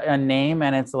gave it a name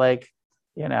and it's like,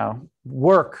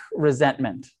 work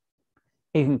resentment,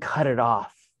 you can cut it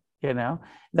off,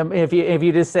 If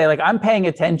you just say, like, I'm paying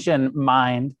attention,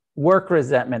 mind, work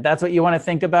resentment, that's what you want to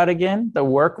think about again, the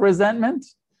work resentment.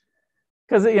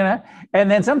 Because,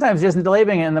 and then sometimes just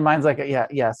labeling it in the mind's like,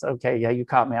 yes, okay, you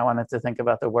caught me. I wanted to think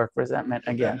about the work resentment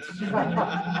again.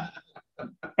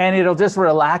 And it'll just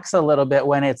relax a little bit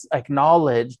when it's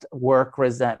acknowledged work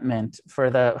resentment for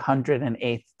the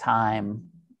 108th time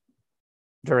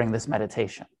during this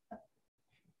meditation.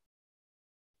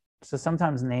 So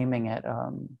sometimes naming it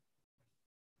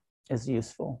is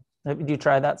useful. Did you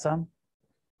try that some?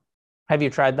 Have you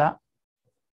tried that?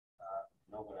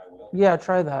 No, but I will. Yeah,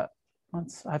 try that.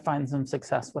 I find some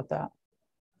success with that.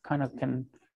 Kind of can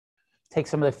take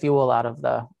some of the fuel out of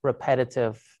the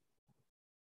repetitive.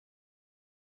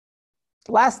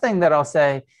 Last thing that I'll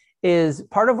say is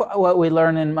part of what we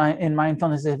learn in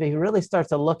mindfulness is if you really start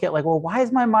to look at, like, well, why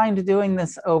is my mind doing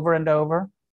this over and over?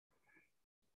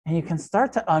 And you can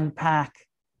start to unpack,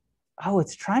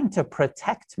 it's trying to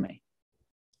protect me.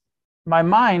 My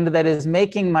mind that is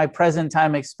making my present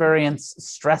time experience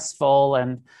stressful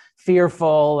and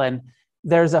fearful, and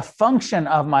there's a function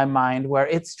of my mind where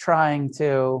it's trying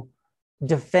to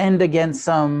defend against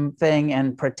something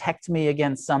and protect me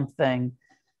against something.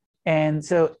 And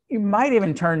so you might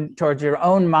even turn towards your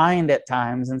own mind at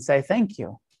times and say, thank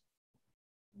you.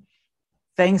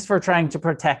 Thanks for trying to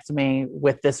protect me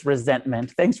with this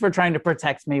resentment. Thanks for trying to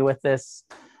protect me with this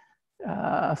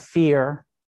fear.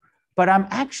 But I'm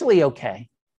actually okay.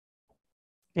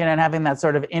 And having that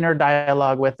sort of inner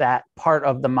dialogue with that part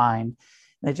of the mind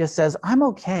that just says, I'm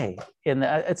okay.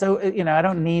 I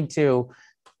don't need to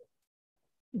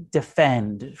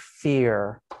defend,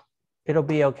 fear. It'll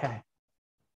be okay.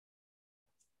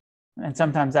 And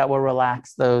sometimes that will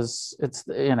relax those,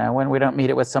 when we don't meet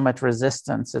it with so much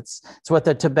resistance. It's what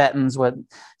the Tibetans would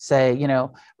say,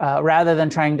 rather than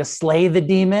trying to slay the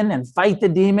demon and fight the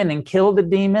demon and kill the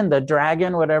demon, the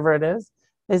dragon, whatever it is,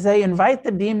 they say, invite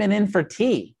the demon in for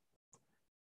tea.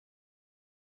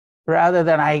 Rather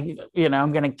than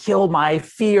I'm going to kill my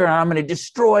fear and I'm going to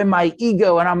destroy my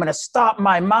ego and I'm going to stop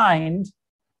my mind.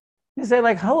 You say,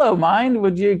 like, hello, mind,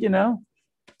 would you,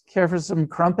 care for some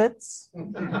crumpets?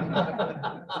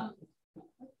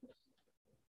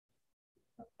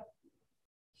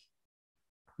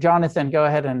 Jonathan, go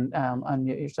ahead and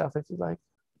unmute yourself if you'd like.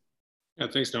 Yeah,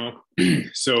 thanks, Noah.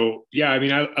 So, I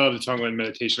love the Tonglen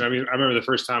meditation. I remember the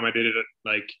first time I did it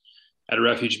at a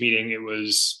refuge meeting,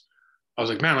 I was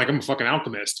like, man, I'm a fucking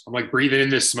alchemist. I'm breathing in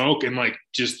this smoke and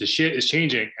just the shit is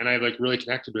changing. And I really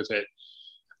connected with it.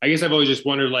 I guess I've always just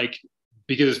wondered,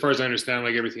 because as far as I understand,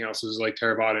 everything else is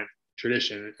Theravada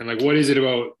tradition. And what is it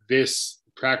about this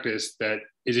practice that,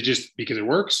 is it just because it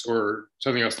works or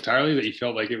something else entirely that you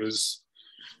felt like it was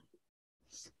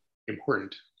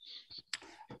important?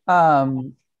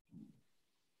 Could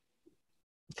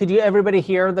you, everybody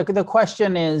hear? The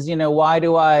question is, why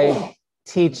do I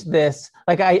teach this?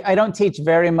 I don't teach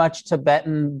very much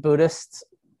Tibetan Buddhist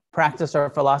practice or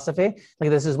philosophy.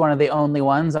 This is one of the only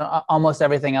ones. Almost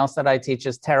everything else that I teach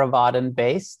is Theravadan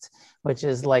based, which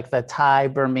is the Thai,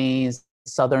 Burmese,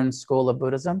 Southern school of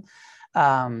Buddhism.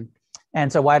 And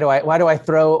so why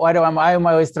am I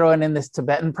always throwing in this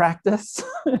Tibetan practice?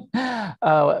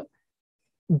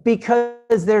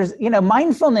 Because there's,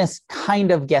 mindfulness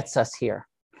kind of gets us here.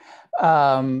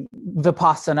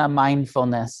 Vipassana,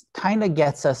 mindfulness, kind of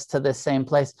gets us to the same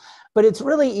place. But it's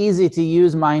really easy to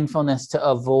use mindfulness to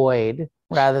avoid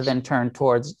rather than turn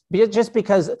towards, just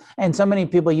because, and so many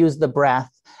people use the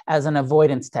breath as an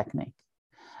avoidance technique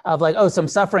of like, oh, some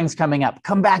suffering's coming up,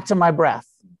 come back to my breath.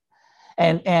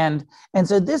 And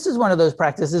so this is one of those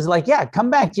practices like, yeah, come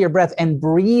back to your breath and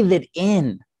breathe it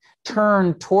in,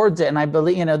 turn towards it. And I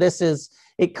believe,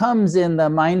 it comes in the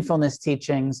mindfulness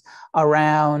teachings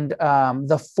around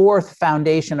the fourth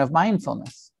foundation of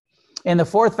mindfulness. In the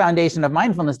fourth foundation of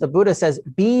mindfulness, the Buddha says,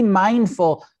 be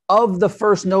mindful of the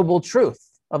first noble truth,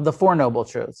 of the four noble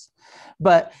truths.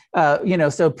 But,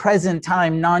 so present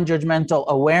time, non-judgmental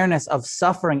awareness of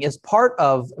suffering is part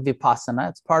of Vipassana.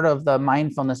 It's part of the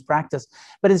mindfulness practice,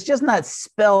 but it's just not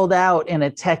spelled out in a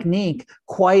technique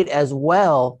quite as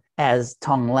well as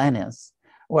Tonglen is,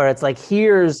 where it's like,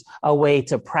 here's a way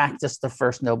to practice the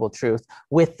first noble truth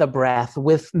with the breath,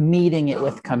 with meeting it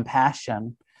with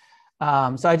compassion.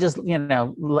 So I just,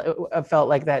 I felt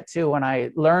like that too. When I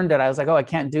learned it, I was like, oh, I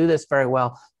can't do this very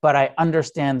well, but I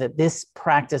understand that this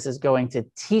practice is going to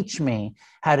teach me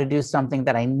how to do something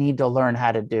that I need to learn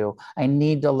how to do. I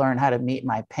need to learn how to meet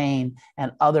my pain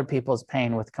and other people's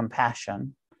pain with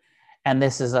compassion. And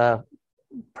this is a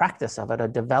practice of it, a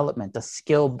development, a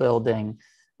skill building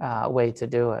way to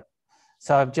do it.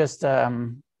 So I've just,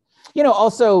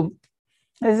 also,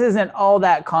 this isn't all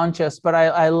that conscious, but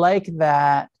I like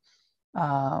that.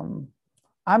 I'm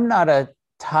not a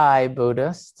Thai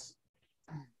Buddhist.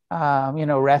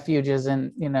 Refuge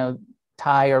isn't,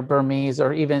 Thai or Burmese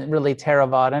or even really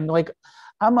Theravadan. Like,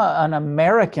 I'm an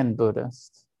American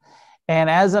Buddhist. And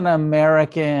as an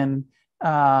American,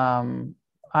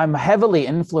 I'm heavily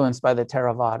influenced by the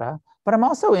Theravada, but I'm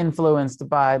also influenced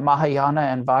by Mahayana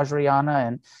and Vajrayana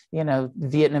and,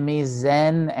 Vietnamese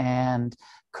Zen and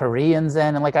Korean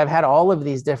Zen. And like, I've had all of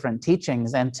these different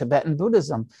teachings and Tibetan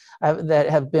Buddhism that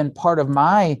have been part of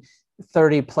my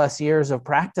 30 plus years of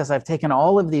practice. I've taken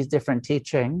all of these different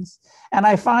teachings, and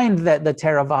I find that the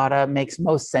Theravada makes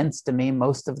most sense to me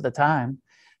most of the time.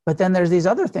 But then there's these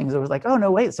other things that was like, oh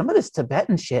no, wait, some of this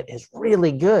Tibetan shit is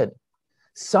really good.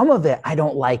 Some of it I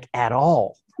don't like at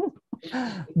all,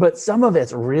 but some of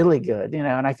it's really good,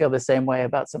 and I feel the same way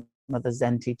about some of the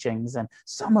Zen teachings, and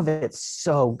some of it's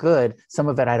so good, some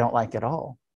of it I don't like at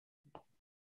all.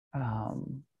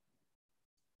 And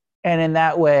in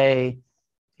that way,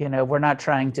 we're not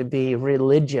trying to be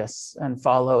religious and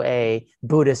follow a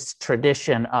Buddhist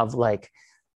tradition of like,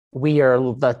 we are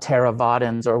the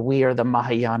Theravadins, or we are the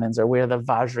Mahayanans, or we're the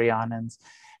Vajrayanans.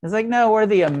 It's like, no, we're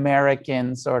the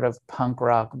American sort of punk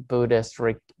rock Buddhist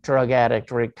drug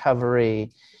addict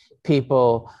recovery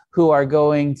people who are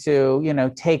going to,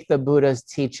 take the Buddha's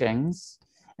teachings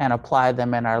and apply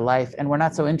them in our life. And we're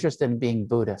not so interested in being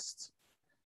Buddhists.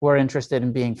 We're interested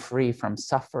in being free from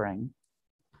suffering,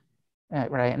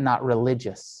 right? And not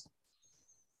religious.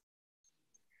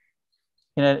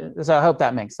 So I hope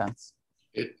that makes sense.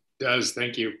 It does.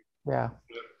 Thank you. Yeah.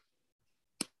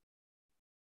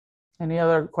 Any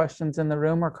other questions in the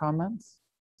room or comments?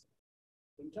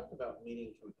 When you talk about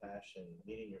meeting compassion,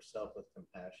 meeting yourself with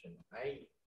compassion, I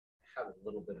have a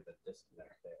little bit of a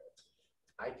disconnect there.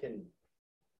 I can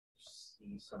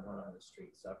see someone on the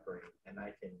street suffering, and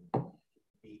I can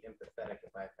be empathetic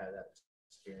if I've had that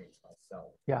experience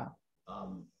myself. Yeah.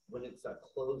 When it's a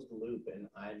closed loop and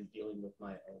I'm dealing with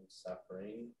my own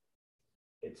suffering,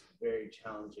 it's very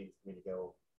challenging for me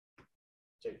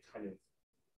to kind of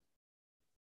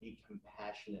be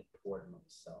compassionate toward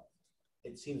myself.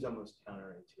 It seems almost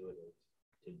counterintuitive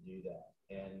to do that.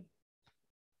 And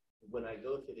when I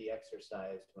go through the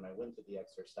exercise, when I went through the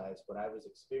exercise, what I was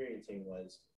experiencing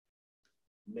was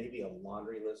maybe a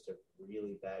laundry list of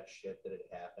really bad shit that had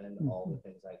happened, all the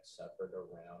things I'd suffered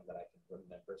around that I could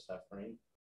remember suffering,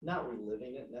 not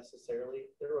reliving it necessarily.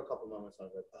 There were a couple moments I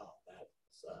was like, oh, that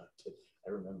sucked.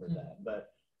 I remember that. But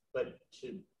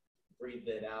to breathe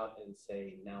it out and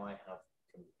say, now I have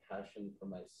compassion for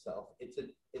myself, it's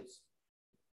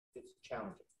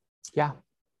challenging. Yeah.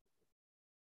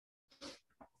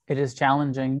 It is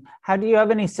challenging. How do you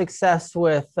have any success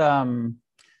with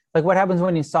like what happens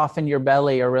when you soften your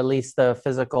belly or release the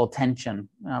physical tension?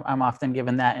 I'm often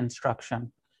given that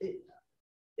instruction.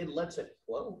 It lets it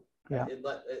flow. Yeah.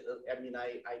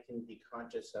 I can be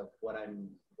conscious of what I'm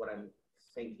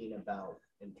thinking about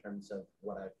in terms of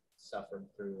what I've suffered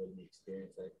through and the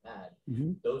experience I've had.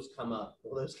 Those come up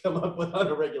on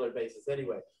a regular basis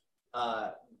anyway.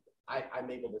 I'm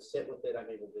able to sit with it. I'm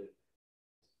able to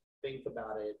think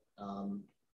about it.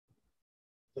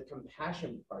 The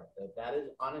compassion part, that is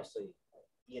honestly,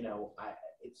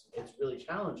 it's really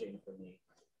challenging for me,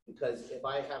 because if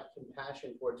I have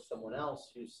compassion towards someone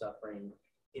else who's suffering,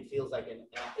 it feels like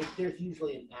there's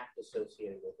usually an act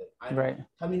associated with it. I'm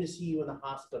coming to see you in the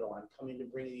hospital. I'm coming to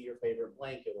bring you your favorite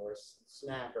blanket or a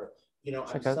snack, or,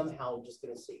 I'm somehow just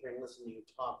going to sit here and listen to you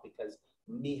talk, because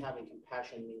me having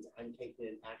compassion means I'm taking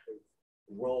an active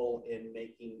role in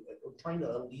trying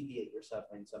to alleviate your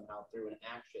suffering somehow through an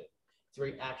action. It's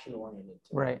very action oriented.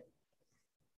 Right.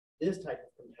 This type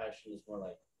of compassion is more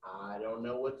like, I don't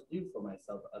know what to do for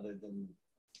myself other than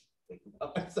thinking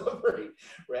about my suffering,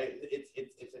 right?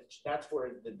 That's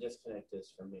where the disconnect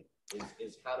is for me.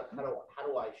 Is how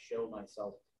do I show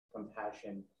myself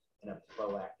compassion in a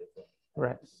proactive way?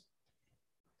 Right.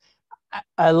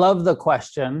 I love the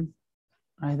question.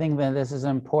 I think that this is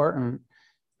important.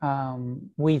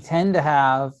 We tend to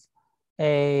have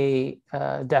a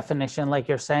definition, like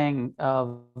you're saying,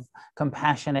 of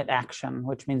compassionate action,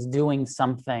 which means doing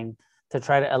something to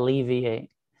try to alleviate.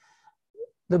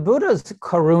 The Buddha's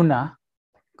karuna,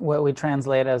 what we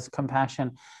translate as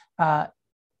compassion,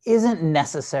 isn't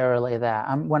necessarily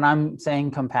that. When I'm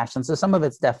saying compassion, so some of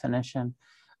its definition,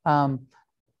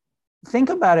 think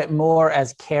about it more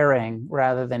as caring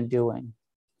rather than doing.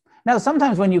 Now,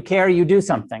 sometimes when you care, you do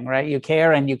something, right? You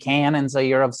care and you can, and so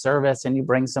you're of service and you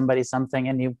bring somebody something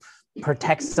and you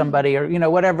protect somebody, or,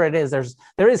 whatever it is,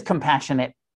 there is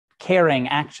compassionate, caring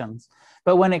actions.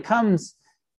 But when it comes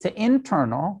to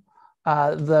internal,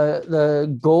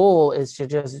 the goal is to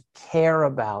just care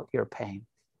about your pain.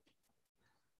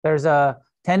 There's a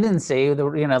tendency,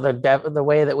 the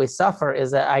way that we suffer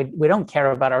is that we don't care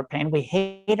about our pain. We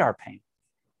hate our pain.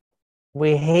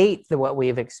 We hate what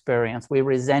we've experienced. We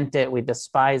resent it. We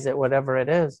despise it, whatever it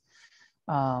is.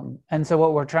 And so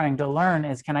what we're trying to learn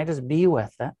is, can I just be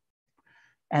with it?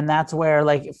 And that's where,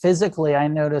 like, physically, I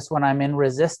notice when I'm in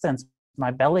resistance,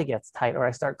 my belly gets tight, or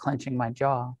I start clenching my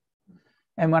jaw.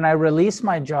 And when I release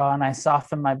my jaw and I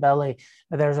soften my belly,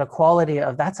 there's a quality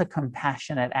of, that's a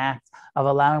compassionate act of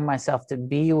allowing myself to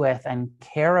be with and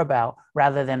care about,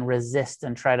 rather than resist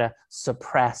and try to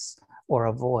suppress or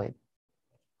avoid.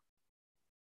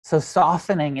 So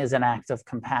softening is an act of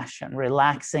compassion,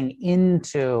 relaxing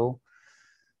into,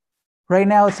 right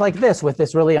now it's like this, with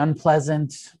this really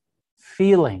unpleasant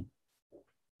feeling.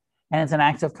 And it's an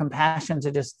act of compassion to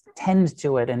just tend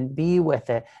to it and be with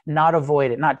it, not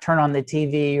avoid it, not turn on the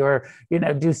TV or,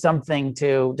 do something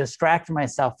to distract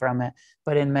myself from it.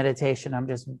 But in meditation, I'm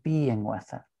just being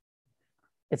with it.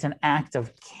 It's an act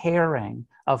of caring,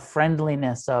 of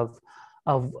friendliness, of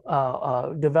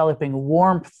developing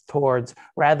warmth towards,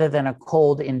 rather than a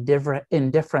cold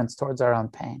indifference towards our own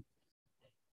pain,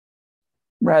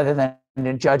 rather than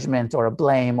a judgment or a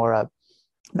blame or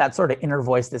that sort of inner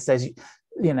voice that says,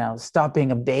 stop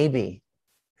being a baby,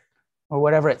 or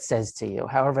whatever it says to you,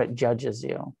 however it judges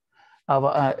you,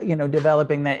 of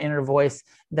developing that inner voice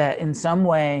that in some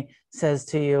way says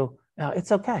to you,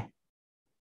 it's okay.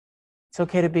 It's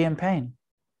okay to be in pain.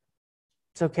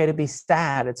 It's okay to be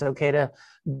sad. It's okay to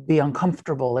be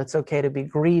uncomfortable. It's okay to be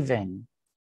grieving.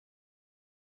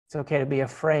 It's okay to be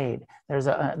afraid.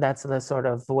 That's the sort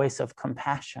of voice of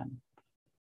compassion.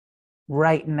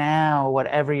 Right now,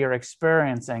 whatever you're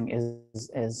experiencing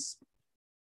is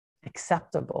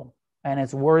acceptable, and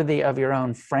it's worthy of your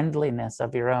own friendliness,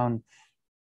 of your own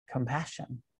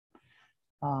compassion.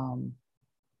 And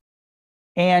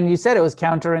you said it was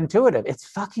counterintuitive. It's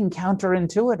fucking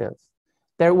counterintuitive.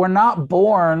 We're not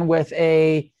born with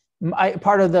in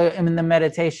the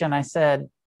meditation, I said,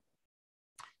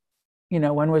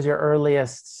 when was your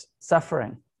earliest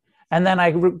suffering? And then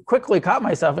I quickly caught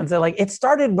myself and said, like, it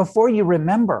started before you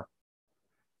remember.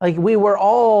 Like, we were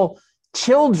all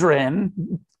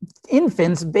children,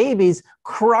 infants, babies,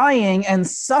 crying and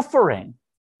suffering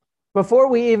before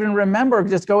we even remember,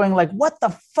 just going like, what the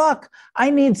fuck? I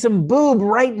need some boob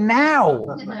right now.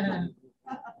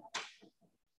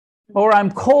 Or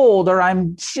I'm cold, or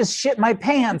I'm just shit my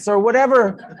pants, or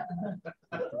whatever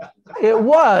it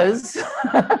was.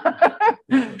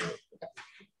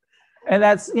 And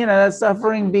that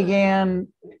suffering began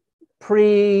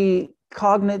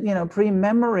pre-cognitive,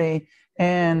 pre-memory,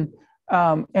 and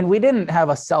we didn't have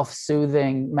a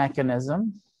self-soothing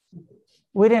mechanism.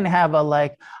 We didn't have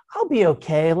a I'll be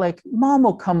okay, mom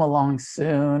will come along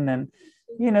soon, and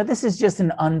this is just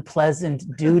an unpleasant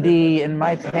duty in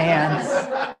my pants.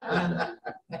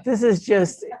 This is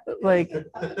just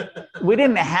we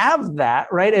didn't have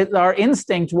that, right? Our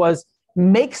instinct was,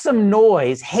 make some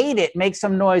noise, hate it, make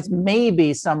some noise.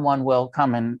 Maybe someone will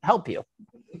come and help you.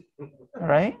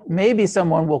 Right? Maybe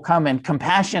someone will come and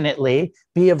compassionately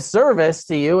be of service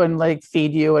to you and like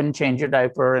feed you and change your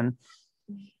diaper and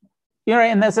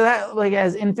and that's that, like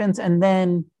as infants and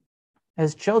then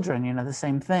as children, the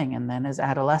same thing, and then as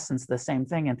adolescents the same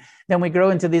thing, and then we grow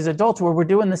into these adults where we're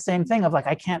doing the same thing of like,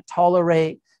 I can't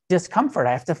tolerate discomfort.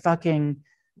 I have to fucking,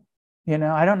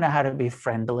 I don't know how to be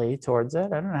friendly towards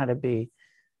it. I don't know how to be.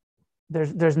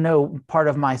 There's no part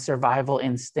of my survival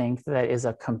instinct that is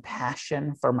a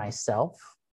compassion for myself.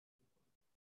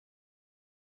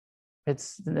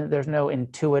 There's no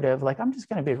intuitive, like, I'm just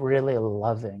going to be really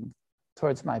loving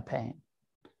towards my pain.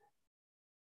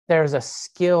 There's a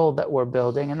skill that we're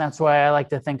building, and that's why I like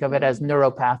to think of it as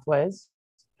neuropathways.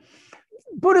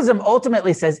 Buddhism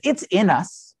ultimately says it's in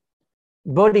us.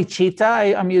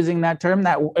 Bodhicitta, I'm using that term,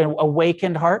 that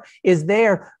awakened heart is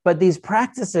there, but these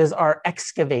practices are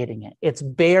excavating it. It's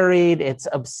buried, it's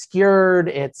obscured,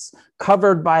 it's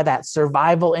covered by that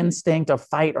survival instinct of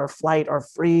fight or flight or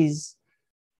freeze,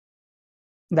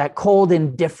 that cold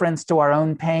indifference to our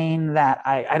own pain, that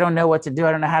I don't know what to do,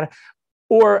 I don't know how to,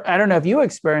 or I don't know if you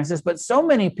experience this, but so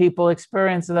many people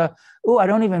experience I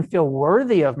don't even feel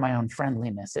worthy of my own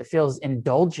friendliness. It feels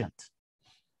indulgent.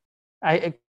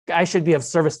 I should be of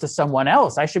service to someone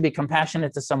else. I should be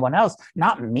compassionate to someone else,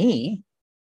 not me.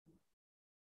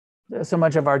 So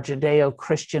much of our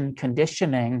Judeo-Christian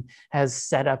conditioning has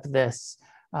set up this,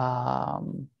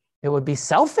 it would be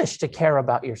selfish to care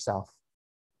about yourself.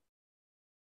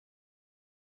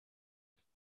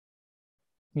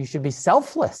 You should be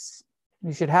selfless.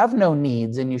 You should have no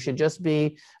needs, and you should just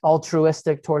be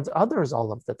altruistic towards others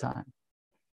all of the time.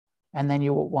 And then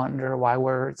you wonder why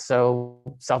we're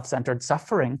so self-centered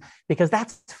suffering, because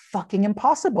that's fucking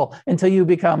impossible until you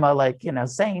become a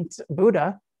saint,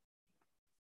 Buddha.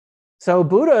 So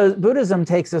Buddhism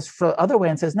takes us the other way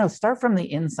and says, no, start from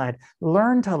the inside.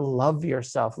 Learn to love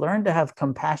yourself. Learn to have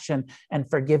compassion and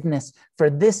forgiveness for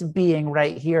this being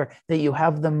right here that you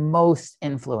have the most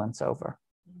influence over.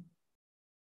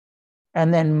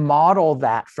 And then model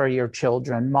that for your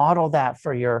children, model that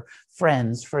for your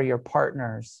friends, for your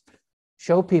partners.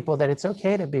 Show people that it's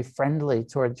okay to be friendly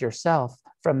towards yourself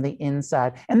from the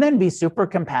inside, and then be super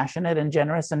compassionate and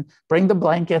generous and bring the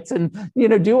blankets and,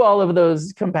 do all of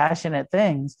those compassionate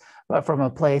things, but from a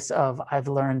place of, I've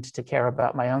learned to care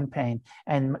about my own pain.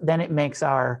 And then it makes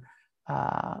our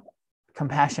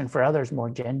compassion for others more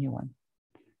genuine.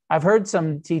 I've heard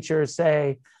some teachers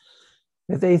say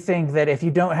that they think that if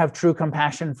you don't have true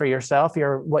compassion for yourself,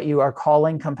 what you are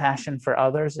calling compassion for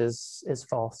others is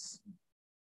false.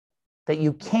 That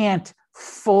you can't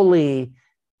fully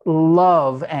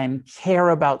love and care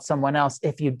about someone else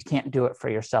if you can't do it for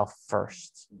yourself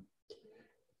first.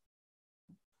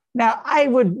 Now, I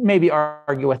would maybe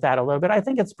argue with that a little bit. I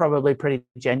think it's probably pretty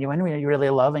genuine when you really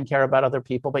love and care about other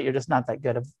people, but you're just not that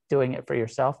good at doing it for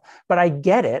yourself. But I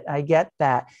get it. I get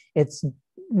that it's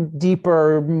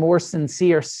deeper, more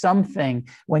sincere something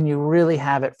when you really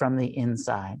have it from the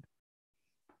inside.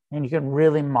 And you can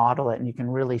really model it and you can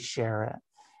really share it.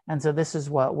 And so this is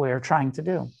what we're trying to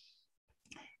do.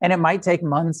 And it might take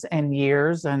months and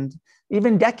years and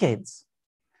even decades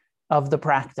of the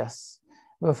practice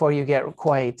before you get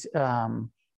quite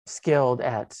skilled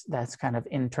at that kind of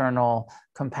internal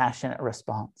compassionate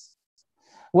response.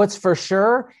 What's for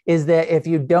sure is that if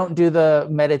you don't do the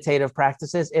meditative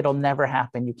practices, it'll never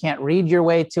happen. You can't read your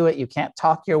way to it. You can't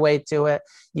talk your way to it.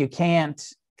 You can't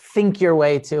think your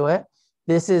way to it.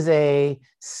 This is a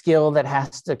skill that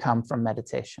has to come from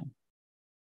meditation.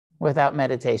 Without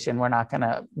meditation, we're not going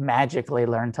to magically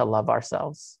learn to love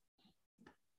ourselves.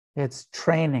 It's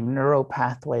training, neural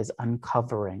pathways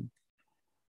uncovering.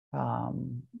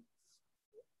 I'm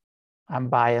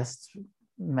biased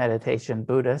meditation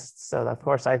Buddhist, so of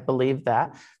course I believe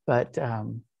that, but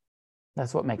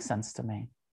that's what makes sense to me.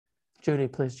 Judy,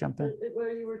 please jump in.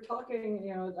 Where you were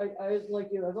talking, I was like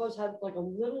you, I've always had like a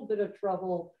little bit of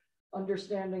trouble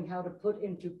understanding how to put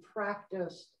into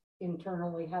practice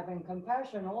internally having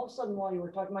compassion. All of a sudden, while you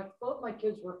were talking, both my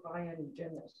kids were high-end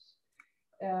gymnasts,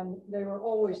 and they were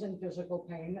always in physical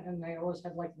pain, and they always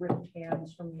had like ripped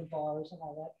hands from the bars and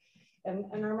all that. And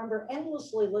I remember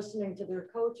endlessly listening to their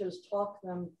coaches talk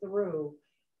them through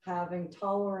having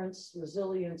tolerance,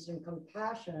 resilience, and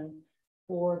compassion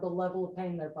for the level of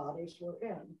pain their bodies were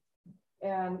in,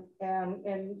 and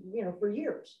for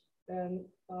years. And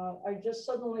I just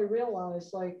suddenly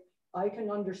realized, like, I can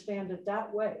understand it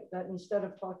that way, that instead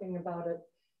of talking about it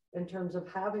in terms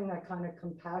of having that kind of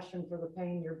compassion for the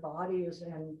pain your body is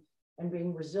in and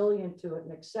being resilient to it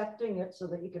and accepting it so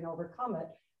that you can overcome it,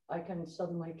 I can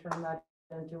suddenly turn that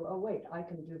into, oh, wait, I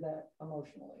can do that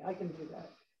emotionally. I can do that.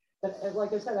 But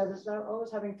like I said, I was not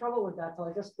always having trouble with that. So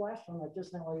I just flashed on that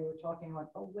just now while you were talking, like,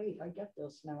 oh, wait, I get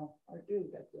this now. I do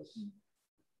get this.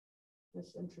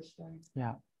 It's interesting.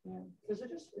 Yeah. Yeah. Because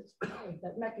it's hard.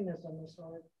 That mechanism is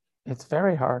hard. It's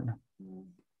very hard. Yeah.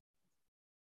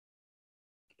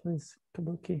 Please,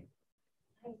 Kabuki.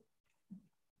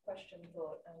 Question,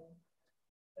 thought.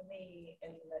 For me,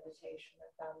 in meditation,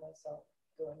 I found myself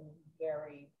going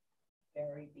very,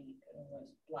 very deep and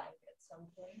almost blank at some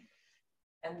point.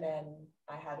 And then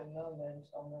I had a moment,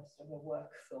 almost of a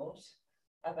work thought,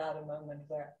 about a moment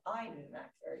where I didn't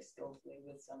act very skillfully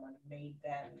with someone, made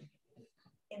them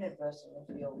inadvertently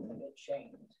feel a bit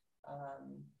shamed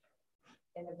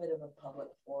in a bit of a public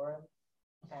forum.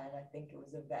 And I think it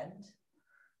was a vent.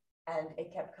 And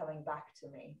it kept coming back to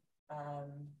me.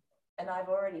 And I've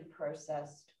already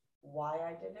processed why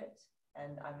I did it.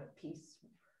 And I'm at peace,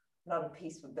 not at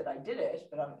peace with that I did it,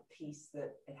 but I'm at peace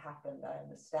that it happened. I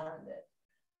understand it.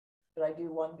 But I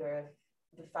do wonder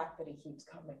if the fact that it keeps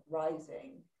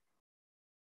rising,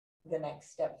 the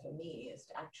next step for me is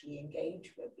to actually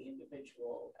engage with the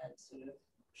individual and sort of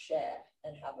share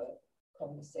and have a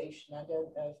conversation. I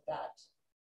don't know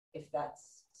if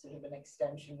that's sort of an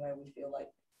extension where we feel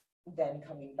like then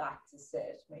coming back to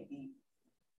sit, maybe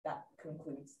that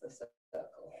concludes the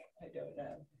circle. I don't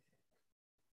know.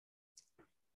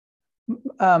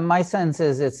 My sense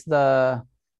is it's the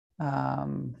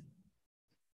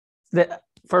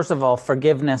first of all,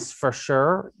 forgiveness for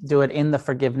sure. Do it in the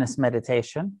forgiveness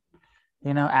meditation.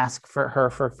 Ask for her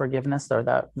for forgiveness or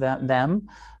them.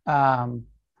 And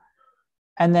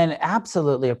then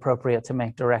absolutely appropriate to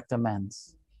make direct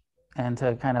amends and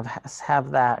to kind of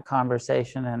have that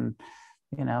conversation and,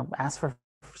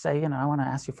 say, I want to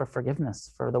ask you for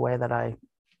forgiveness for the way that I,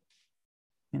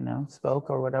 spoke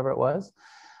or whatever it was.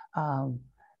 And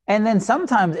then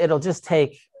sometimes it'll just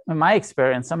take, in my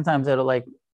experience, sometimes it'll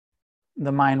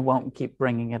the mind won't keep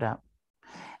bringing it up.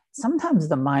 Sometimes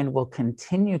the mind will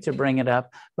continue to bring it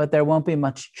up, but there won't be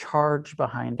much charge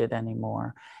behind it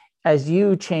anymore. As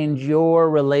you change your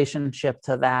relationship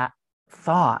to that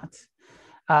thought,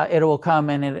 it will come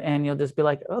and you'll just be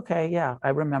like, okay, yeah, I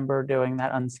remember doing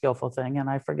that unskillful thing and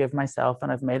I forgive myself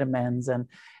and I've made amends. And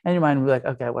your mind will be like,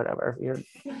 okay, whatever.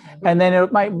 And then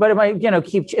it might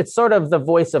keep, it's sort of the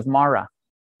voice of Mara,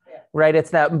 right?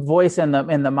 It's that voice in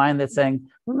the mind that's saying,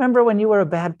 remember when you were a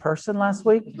bad person last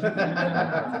week?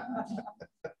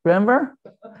 Remember?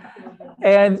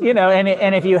 And,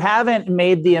 and if you haven't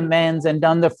made the amends and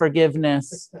done the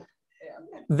forgiveness,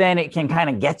 then it can kind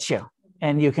of get you.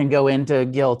 And you can go into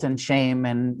guilt and shame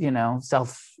and,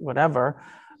 self whatever.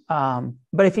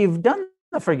 But if you've done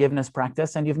the forgiveness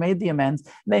practice and you've made the amends,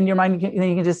 then you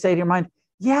can just say to your mind,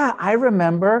 yeah, I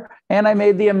remember, and I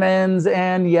made the amends,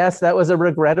 and yes, that was a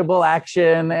regrettable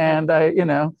action, and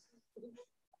and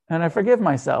I forgive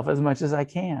myself as much as I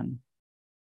can.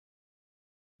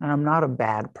 And I'm not a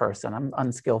bad person. I'm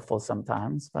unskillful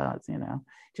sometimes, but it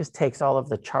just takes all of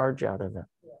the charge out of it.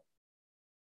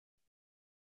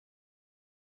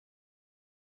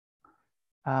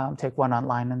 Take one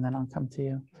online and then I'll come to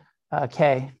you.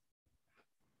 Kay.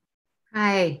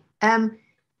 Hi.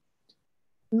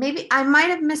 Maybe I might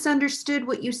have misunderstood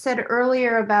what you said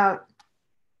earlier about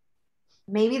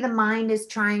maybe the mind is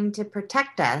trying to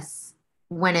protect us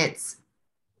when it's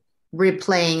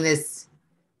replaying this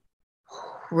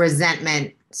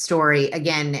resentment story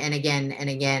again and again and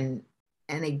again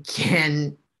and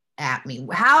again at me.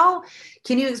 How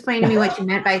can you explain to me what you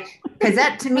meant by, because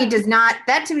that to me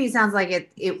sounds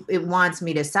like it wants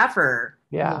me to suffer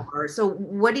more. So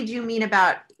what did you mean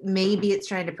about maybe it's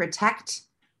trying to protect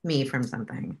me from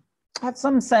something? I have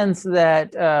some sense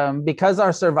that because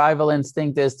our survival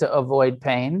instinct is to avoid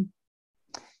pain,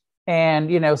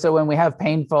 and so when we have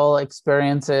painful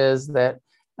experiences, that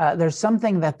there's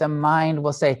something that the mind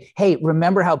will say, hey,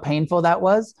 remember how painful that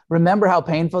was? Remember how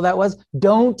painful that was?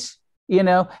 Don't,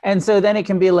 and so then it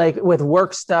can be like with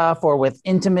work stuff or with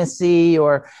intimacy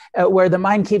or where the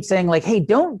mind keeps saying like, hey,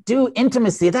 don't do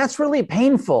intimacy. That's really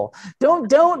painful. Don't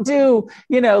do,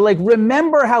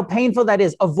 remember how painful that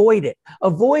is. Avoid it.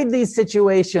 Avoid these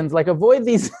situations, avoid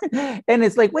these. And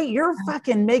it's like, wait, you're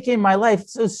fucking making my life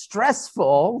so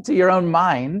stressful to your own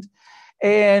mind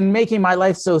and making my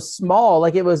life so small.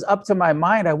 Like it was up to my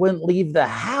mind, I wouldn't leave the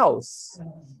house.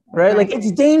 Right? Like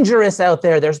it's dangerous out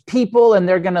there. There's people and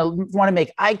they're going to want to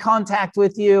make eye contact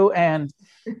with you. And,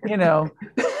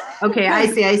 Okay.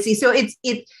 I see. So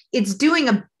it's doing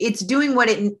what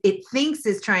it thinks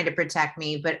is trying to protect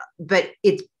me, but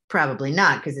it's Probably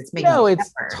not, because it's making No, you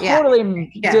it's suffer. Yeah. totally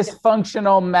Yeah.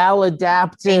 dysfunctional,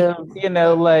 maladaptive, you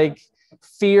know, like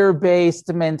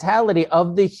fear-based mentality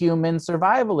of the human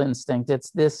survival instinct. It's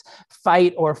this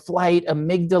fight or flight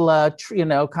amygdala, you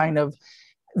know, kind of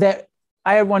that.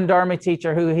 I had one Dharma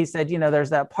teacher who he said, you know, there's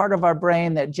that part of our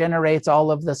brain that generates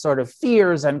all of the sort of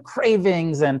fears and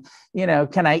cravings and, you know,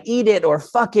 can I eat it or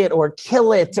fuck it or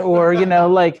kill it or, you know,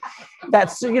 like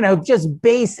that's, you know, just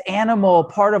base animal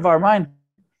part of our mind.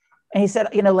 And he said,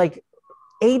 you know, like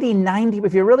 80, 90,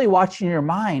 if you're really watching your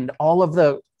mind, all of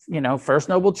the, you know, first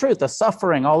noble truth, the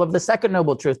suffering, all of the second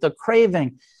noble truth, the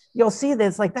craving, you'll see that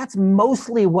it's like that's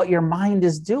mostly what your mind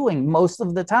is doing most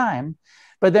of the time.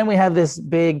 But then we have this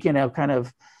big, you know, kind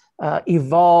of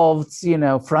evolved, you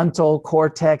know, frontal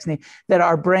cortex that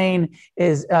our brain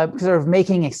is sort of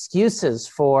making excuses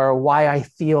for why I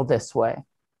feel this way.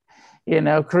 You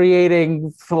know,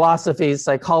 creating philosophies,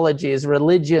 psychologies,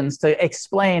 religions to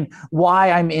explain why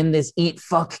I'm in this eat,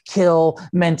 fuck, kill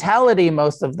mentality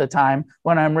most of the time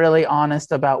when I'm really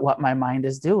honest about what my mind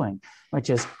is doing,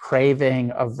 which is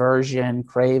craving, aversion,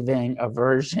 craving,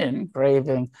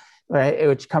 right?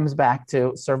 Which comes back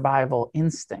to survival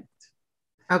instinct.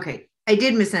 Okay. I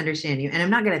did misunderstand you. And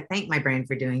I'm not going to thank my brain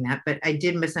for doing that, but I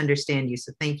did misunderstand you.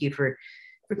 So thank you for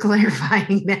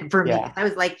clarifying that for me. Yeah. I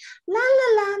was like, la,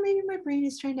 la, la, maybe my brain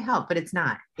is trying to help, but it's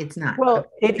not. It's not. Well,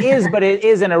 it is, but it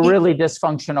is in a really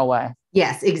dysfunctional way.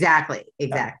 Yes, exactly.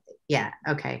 Exactly. Yeah.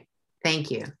 Okay.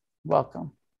 Thank you.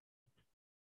 Welcome.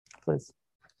 Please.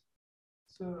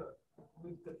 So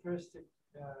with the first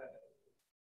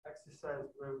exercise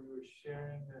where we were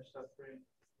sharing our suffering,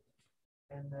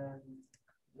 and then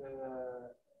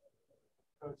the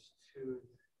approach to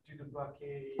do the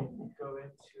blockade and go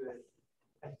into it,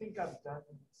 I think I've done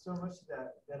so much of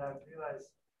that I've realized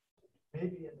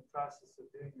maybe in the process of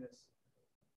doing this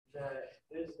that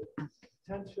there's a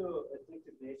potential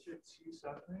addictive nature to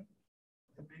suffering,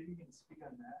 and maybe you can speak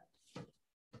on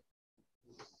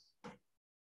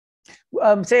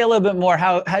that. Say a little bit more.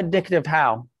 How addictive?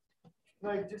 How?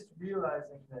 Like just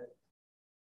realizing that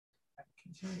I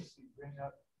continuously bring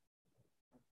up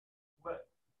what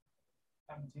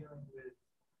I'm dealing with,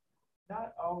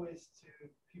 not always to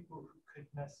people who could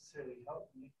necessarily help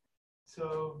me.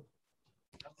 So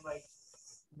I'm like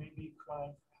maybe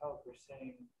crying for help or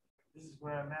saying, this is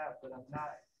where I'm at, but I'm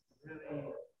not really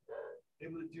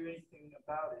able to do anything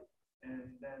about it.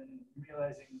 And then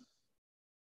realizing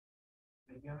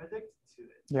maybe I'm addicted to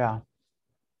it. Yeah.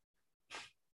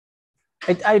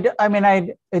 I mean,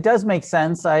 it does make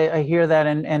sense. I hear that,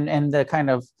 and the kind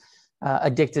of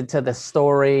addicted to the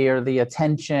story or the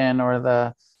attention or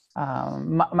the.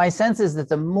 My sense is that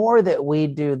the more that we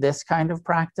do this kind of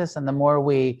practice, and the more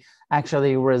we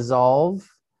actually resolve,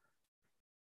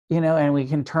 you know, and we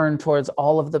can turn towards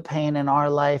all of the pain in our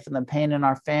life and the pain in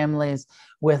our families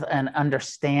with an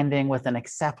understanding, with an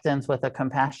acceptance, with a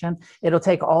compassion, it'll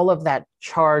take all of that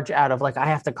charge out of like, I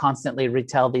have to constantly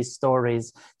retell these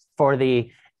stories for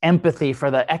the empathy, for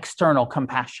the external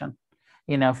compassion,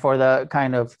 you know, for the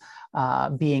kind of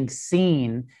being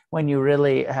seen, when you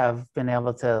really have been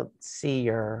able to see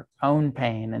your own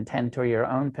pain and tend to your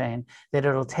own pain, that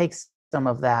it'll take some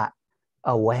of that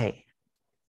away.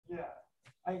 Yeah,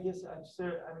 I guess I'm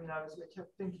sure. I mean, I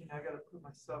kept thinking I got to put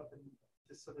myself in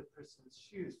this other person's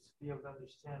shoes to be able to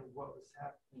understand what was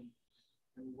happening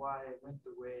and why it went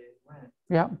the way it went.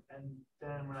 Yeah. And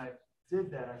then when I did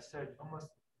that, I started almost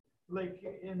like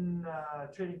in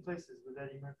Trading Places with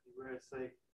Eddie Murphy, where it's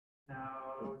like,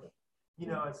 now, you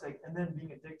know, it's like, and then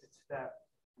being addicted to that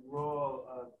role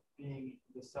of being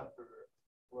the sufferer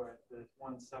or the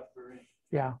one suffering.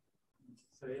 Yeah.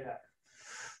 So, yeah.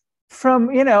 From,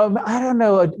 you know, I don't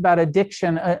know about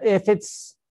addiction. If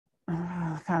it's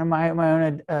kind of my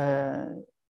own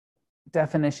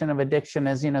definition of addiction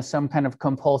is, you know, some kind of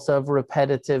compulsive,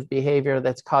 repetitive behavior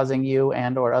that's causing you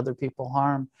and or other people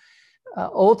harm.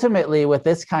 Ultimately, with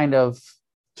this kind of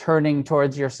turning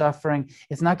towards your suffering,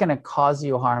 it's not going to cause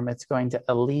you harm. It's going to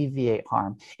alleviate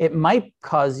harm. It might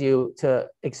cause you to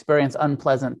experience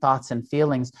unpleasant thoughts and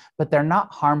feelings, but they're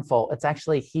not harmful. It's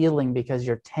actually healing because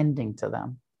you're tending to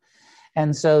them.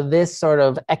 And so this sort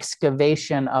of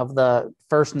excavation of the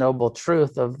first noble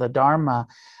truth of the Dharma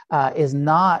is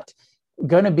not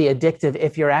going to be addictive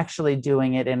if you're actually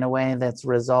doing it in a way that's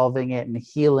resolving it and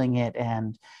healing it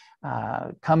and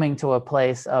coming to a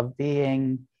place of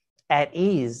being at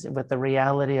ease with the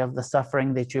reality of the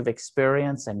suffering that you've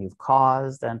experienced and you've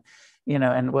caused. And, you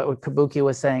know, and what Kabuki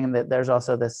was saying, that there's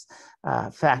also this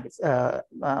aspect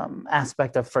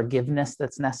of forgiveness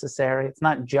that's necessary. It's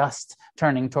not just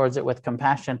turning towards it with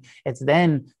compassion. It's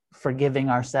then forgiving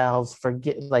ourselves,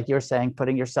 like you're saying,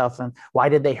 putting yourself in, why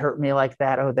did they hurt me like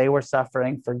that? Oh, they were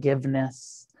suffering,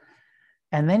 forgiveness.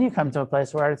 And then you come to a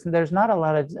place where there's not a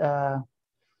lot of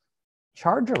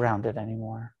charge around it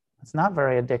anymore. It's not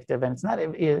very addictive, and it's not,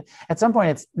 at some point,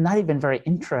 it's not even very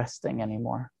interesting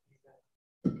anymore.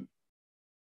 You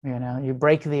know, you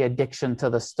break the addiction to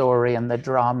the story and the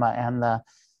drama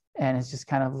and it's just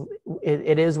kind of,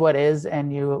 it is what is,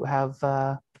 and you have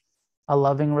a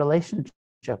loving relationship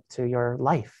to your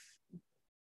life,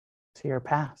 to your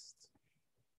past,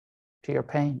 to your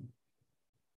pain,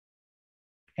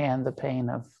 and the pain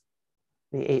of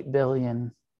the 8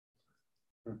 billion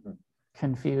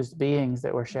confused beings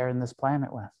that we're sharing this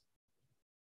planet with.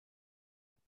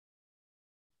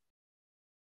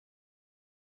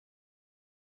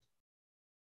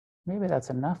 Maybe that's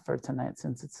enough for tonight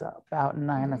since it's about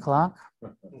 9 o'clock.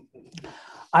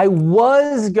 I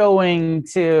was going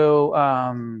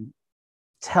to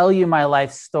tell you my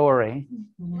life story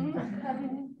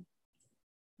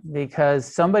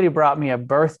because somebody brought me a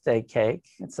birthday cake.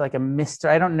 It's like a mystery.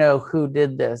 I don't know who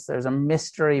did this. There's a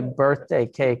mystery birthday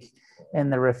cake in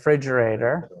the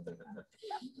refrigerator.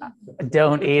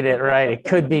 Don't eat it, right? It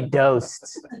could be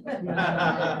dosed.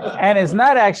 And it's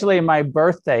not actually my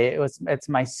birthday. It's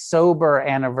my sober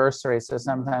anniversary. So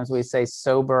sometimes we say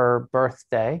sober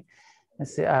birthday.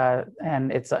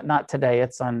 And it's not today.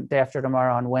 It's on day after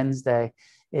tomorrow on Wednesday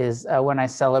is when I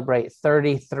celebrate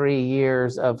 33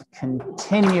 years of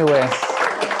continuous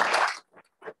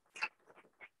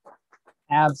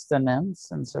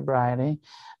abstinence and sobriety.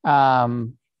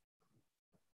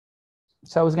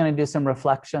 So I was going to do some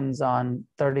reflections on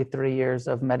 33 years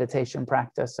of meditation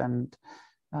practice, and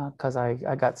because I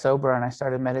got sober and I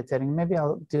started meditating. Maybe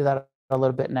I'll do that a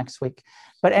little bit next week.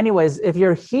 But anyways, if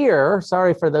you're here,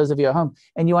 sorry for those of you at home,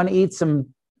 and you want to eat some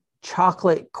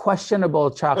questionable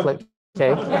chocolate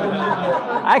cake.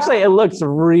 Actually, it looks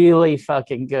really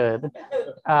fucking good.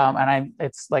 And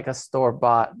it's like a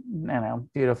store-bought,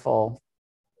 beautiful.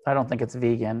 I don't think it's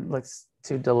vegan. It looks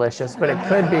too delicious, but it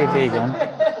could be vegan.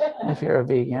 If you're a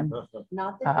vegan.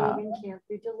 Not that vegan can't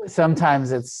be delicious.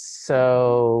 Sometimes it's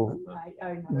so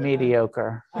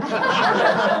mediocre.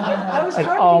 I was like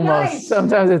trying almost, to be nice.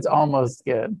 Sometimes it's almost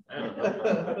good. I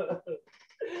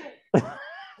was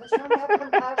trying to have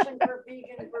compassion for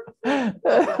vegan.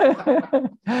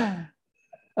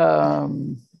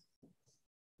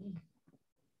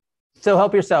 So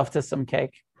help yourself to some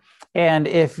cake. And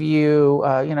if you,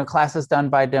 class is done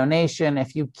by donation,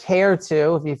 if you care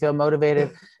to, if you feel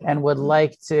motivated and would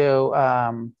like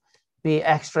to be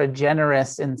extra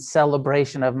generous in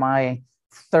celebration of my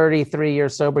 33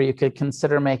 years sober, you could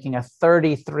consider making a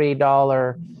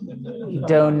 $33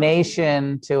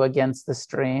 donation to Against the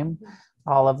Stream.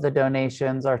 All of the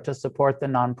donations are to support the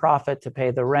nonprofit, to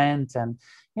pay the rent, and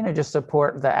just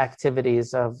support the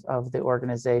activities of the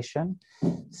organization.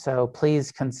 So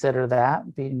please consider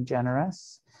that, being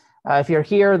generous. If you're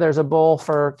here, there's a bowl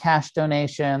for cash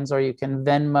donations, or you can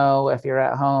Venmo. If you're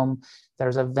at home,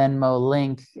 there's a Venmo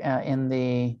link in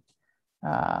the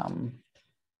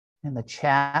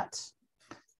chat.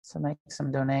 So make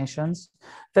some donations.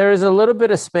 There is a little bit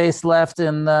of space left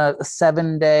in the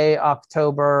 7-day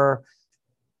October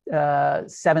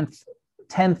 10th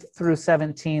through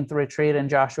 17th retreat in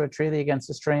Joshua Tree, the Against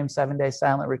the Stream 7-day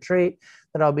silent retreat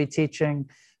that I'll be teaching.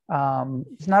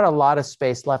 There's not a lot of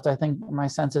space left. I think my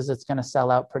sense is it's going to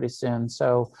sell out pretty soon.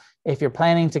 So if you're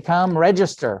planning to come,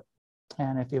 register.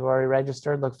 And if you've already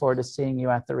registered, look forward to seeing you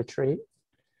at the retreat.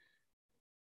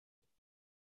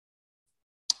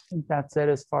 I think that's it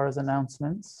as far as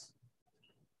announcements.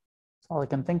 That's all I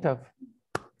can think of.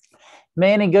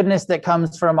 May any goodness that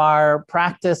comes from our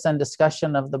practice and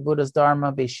discussion of the Buddha's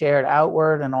Dharma be shared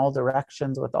outward in all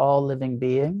directions with all living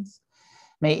beings.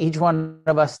 May each one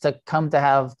of us to come to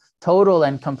have total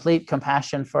and complete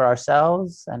compassion for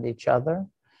ourselves and each other.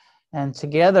 And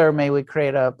together, may we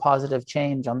create a positive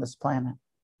change on this planet.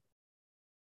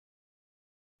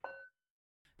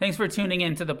 Thanks for tuning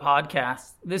in to the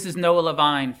podcast. This is Noah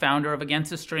Levine, founder of Against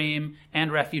the Stream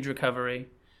and Refuge Recovery.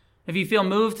 If you feel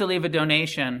moved to leave a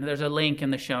donation, there's a link in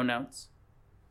the show notes.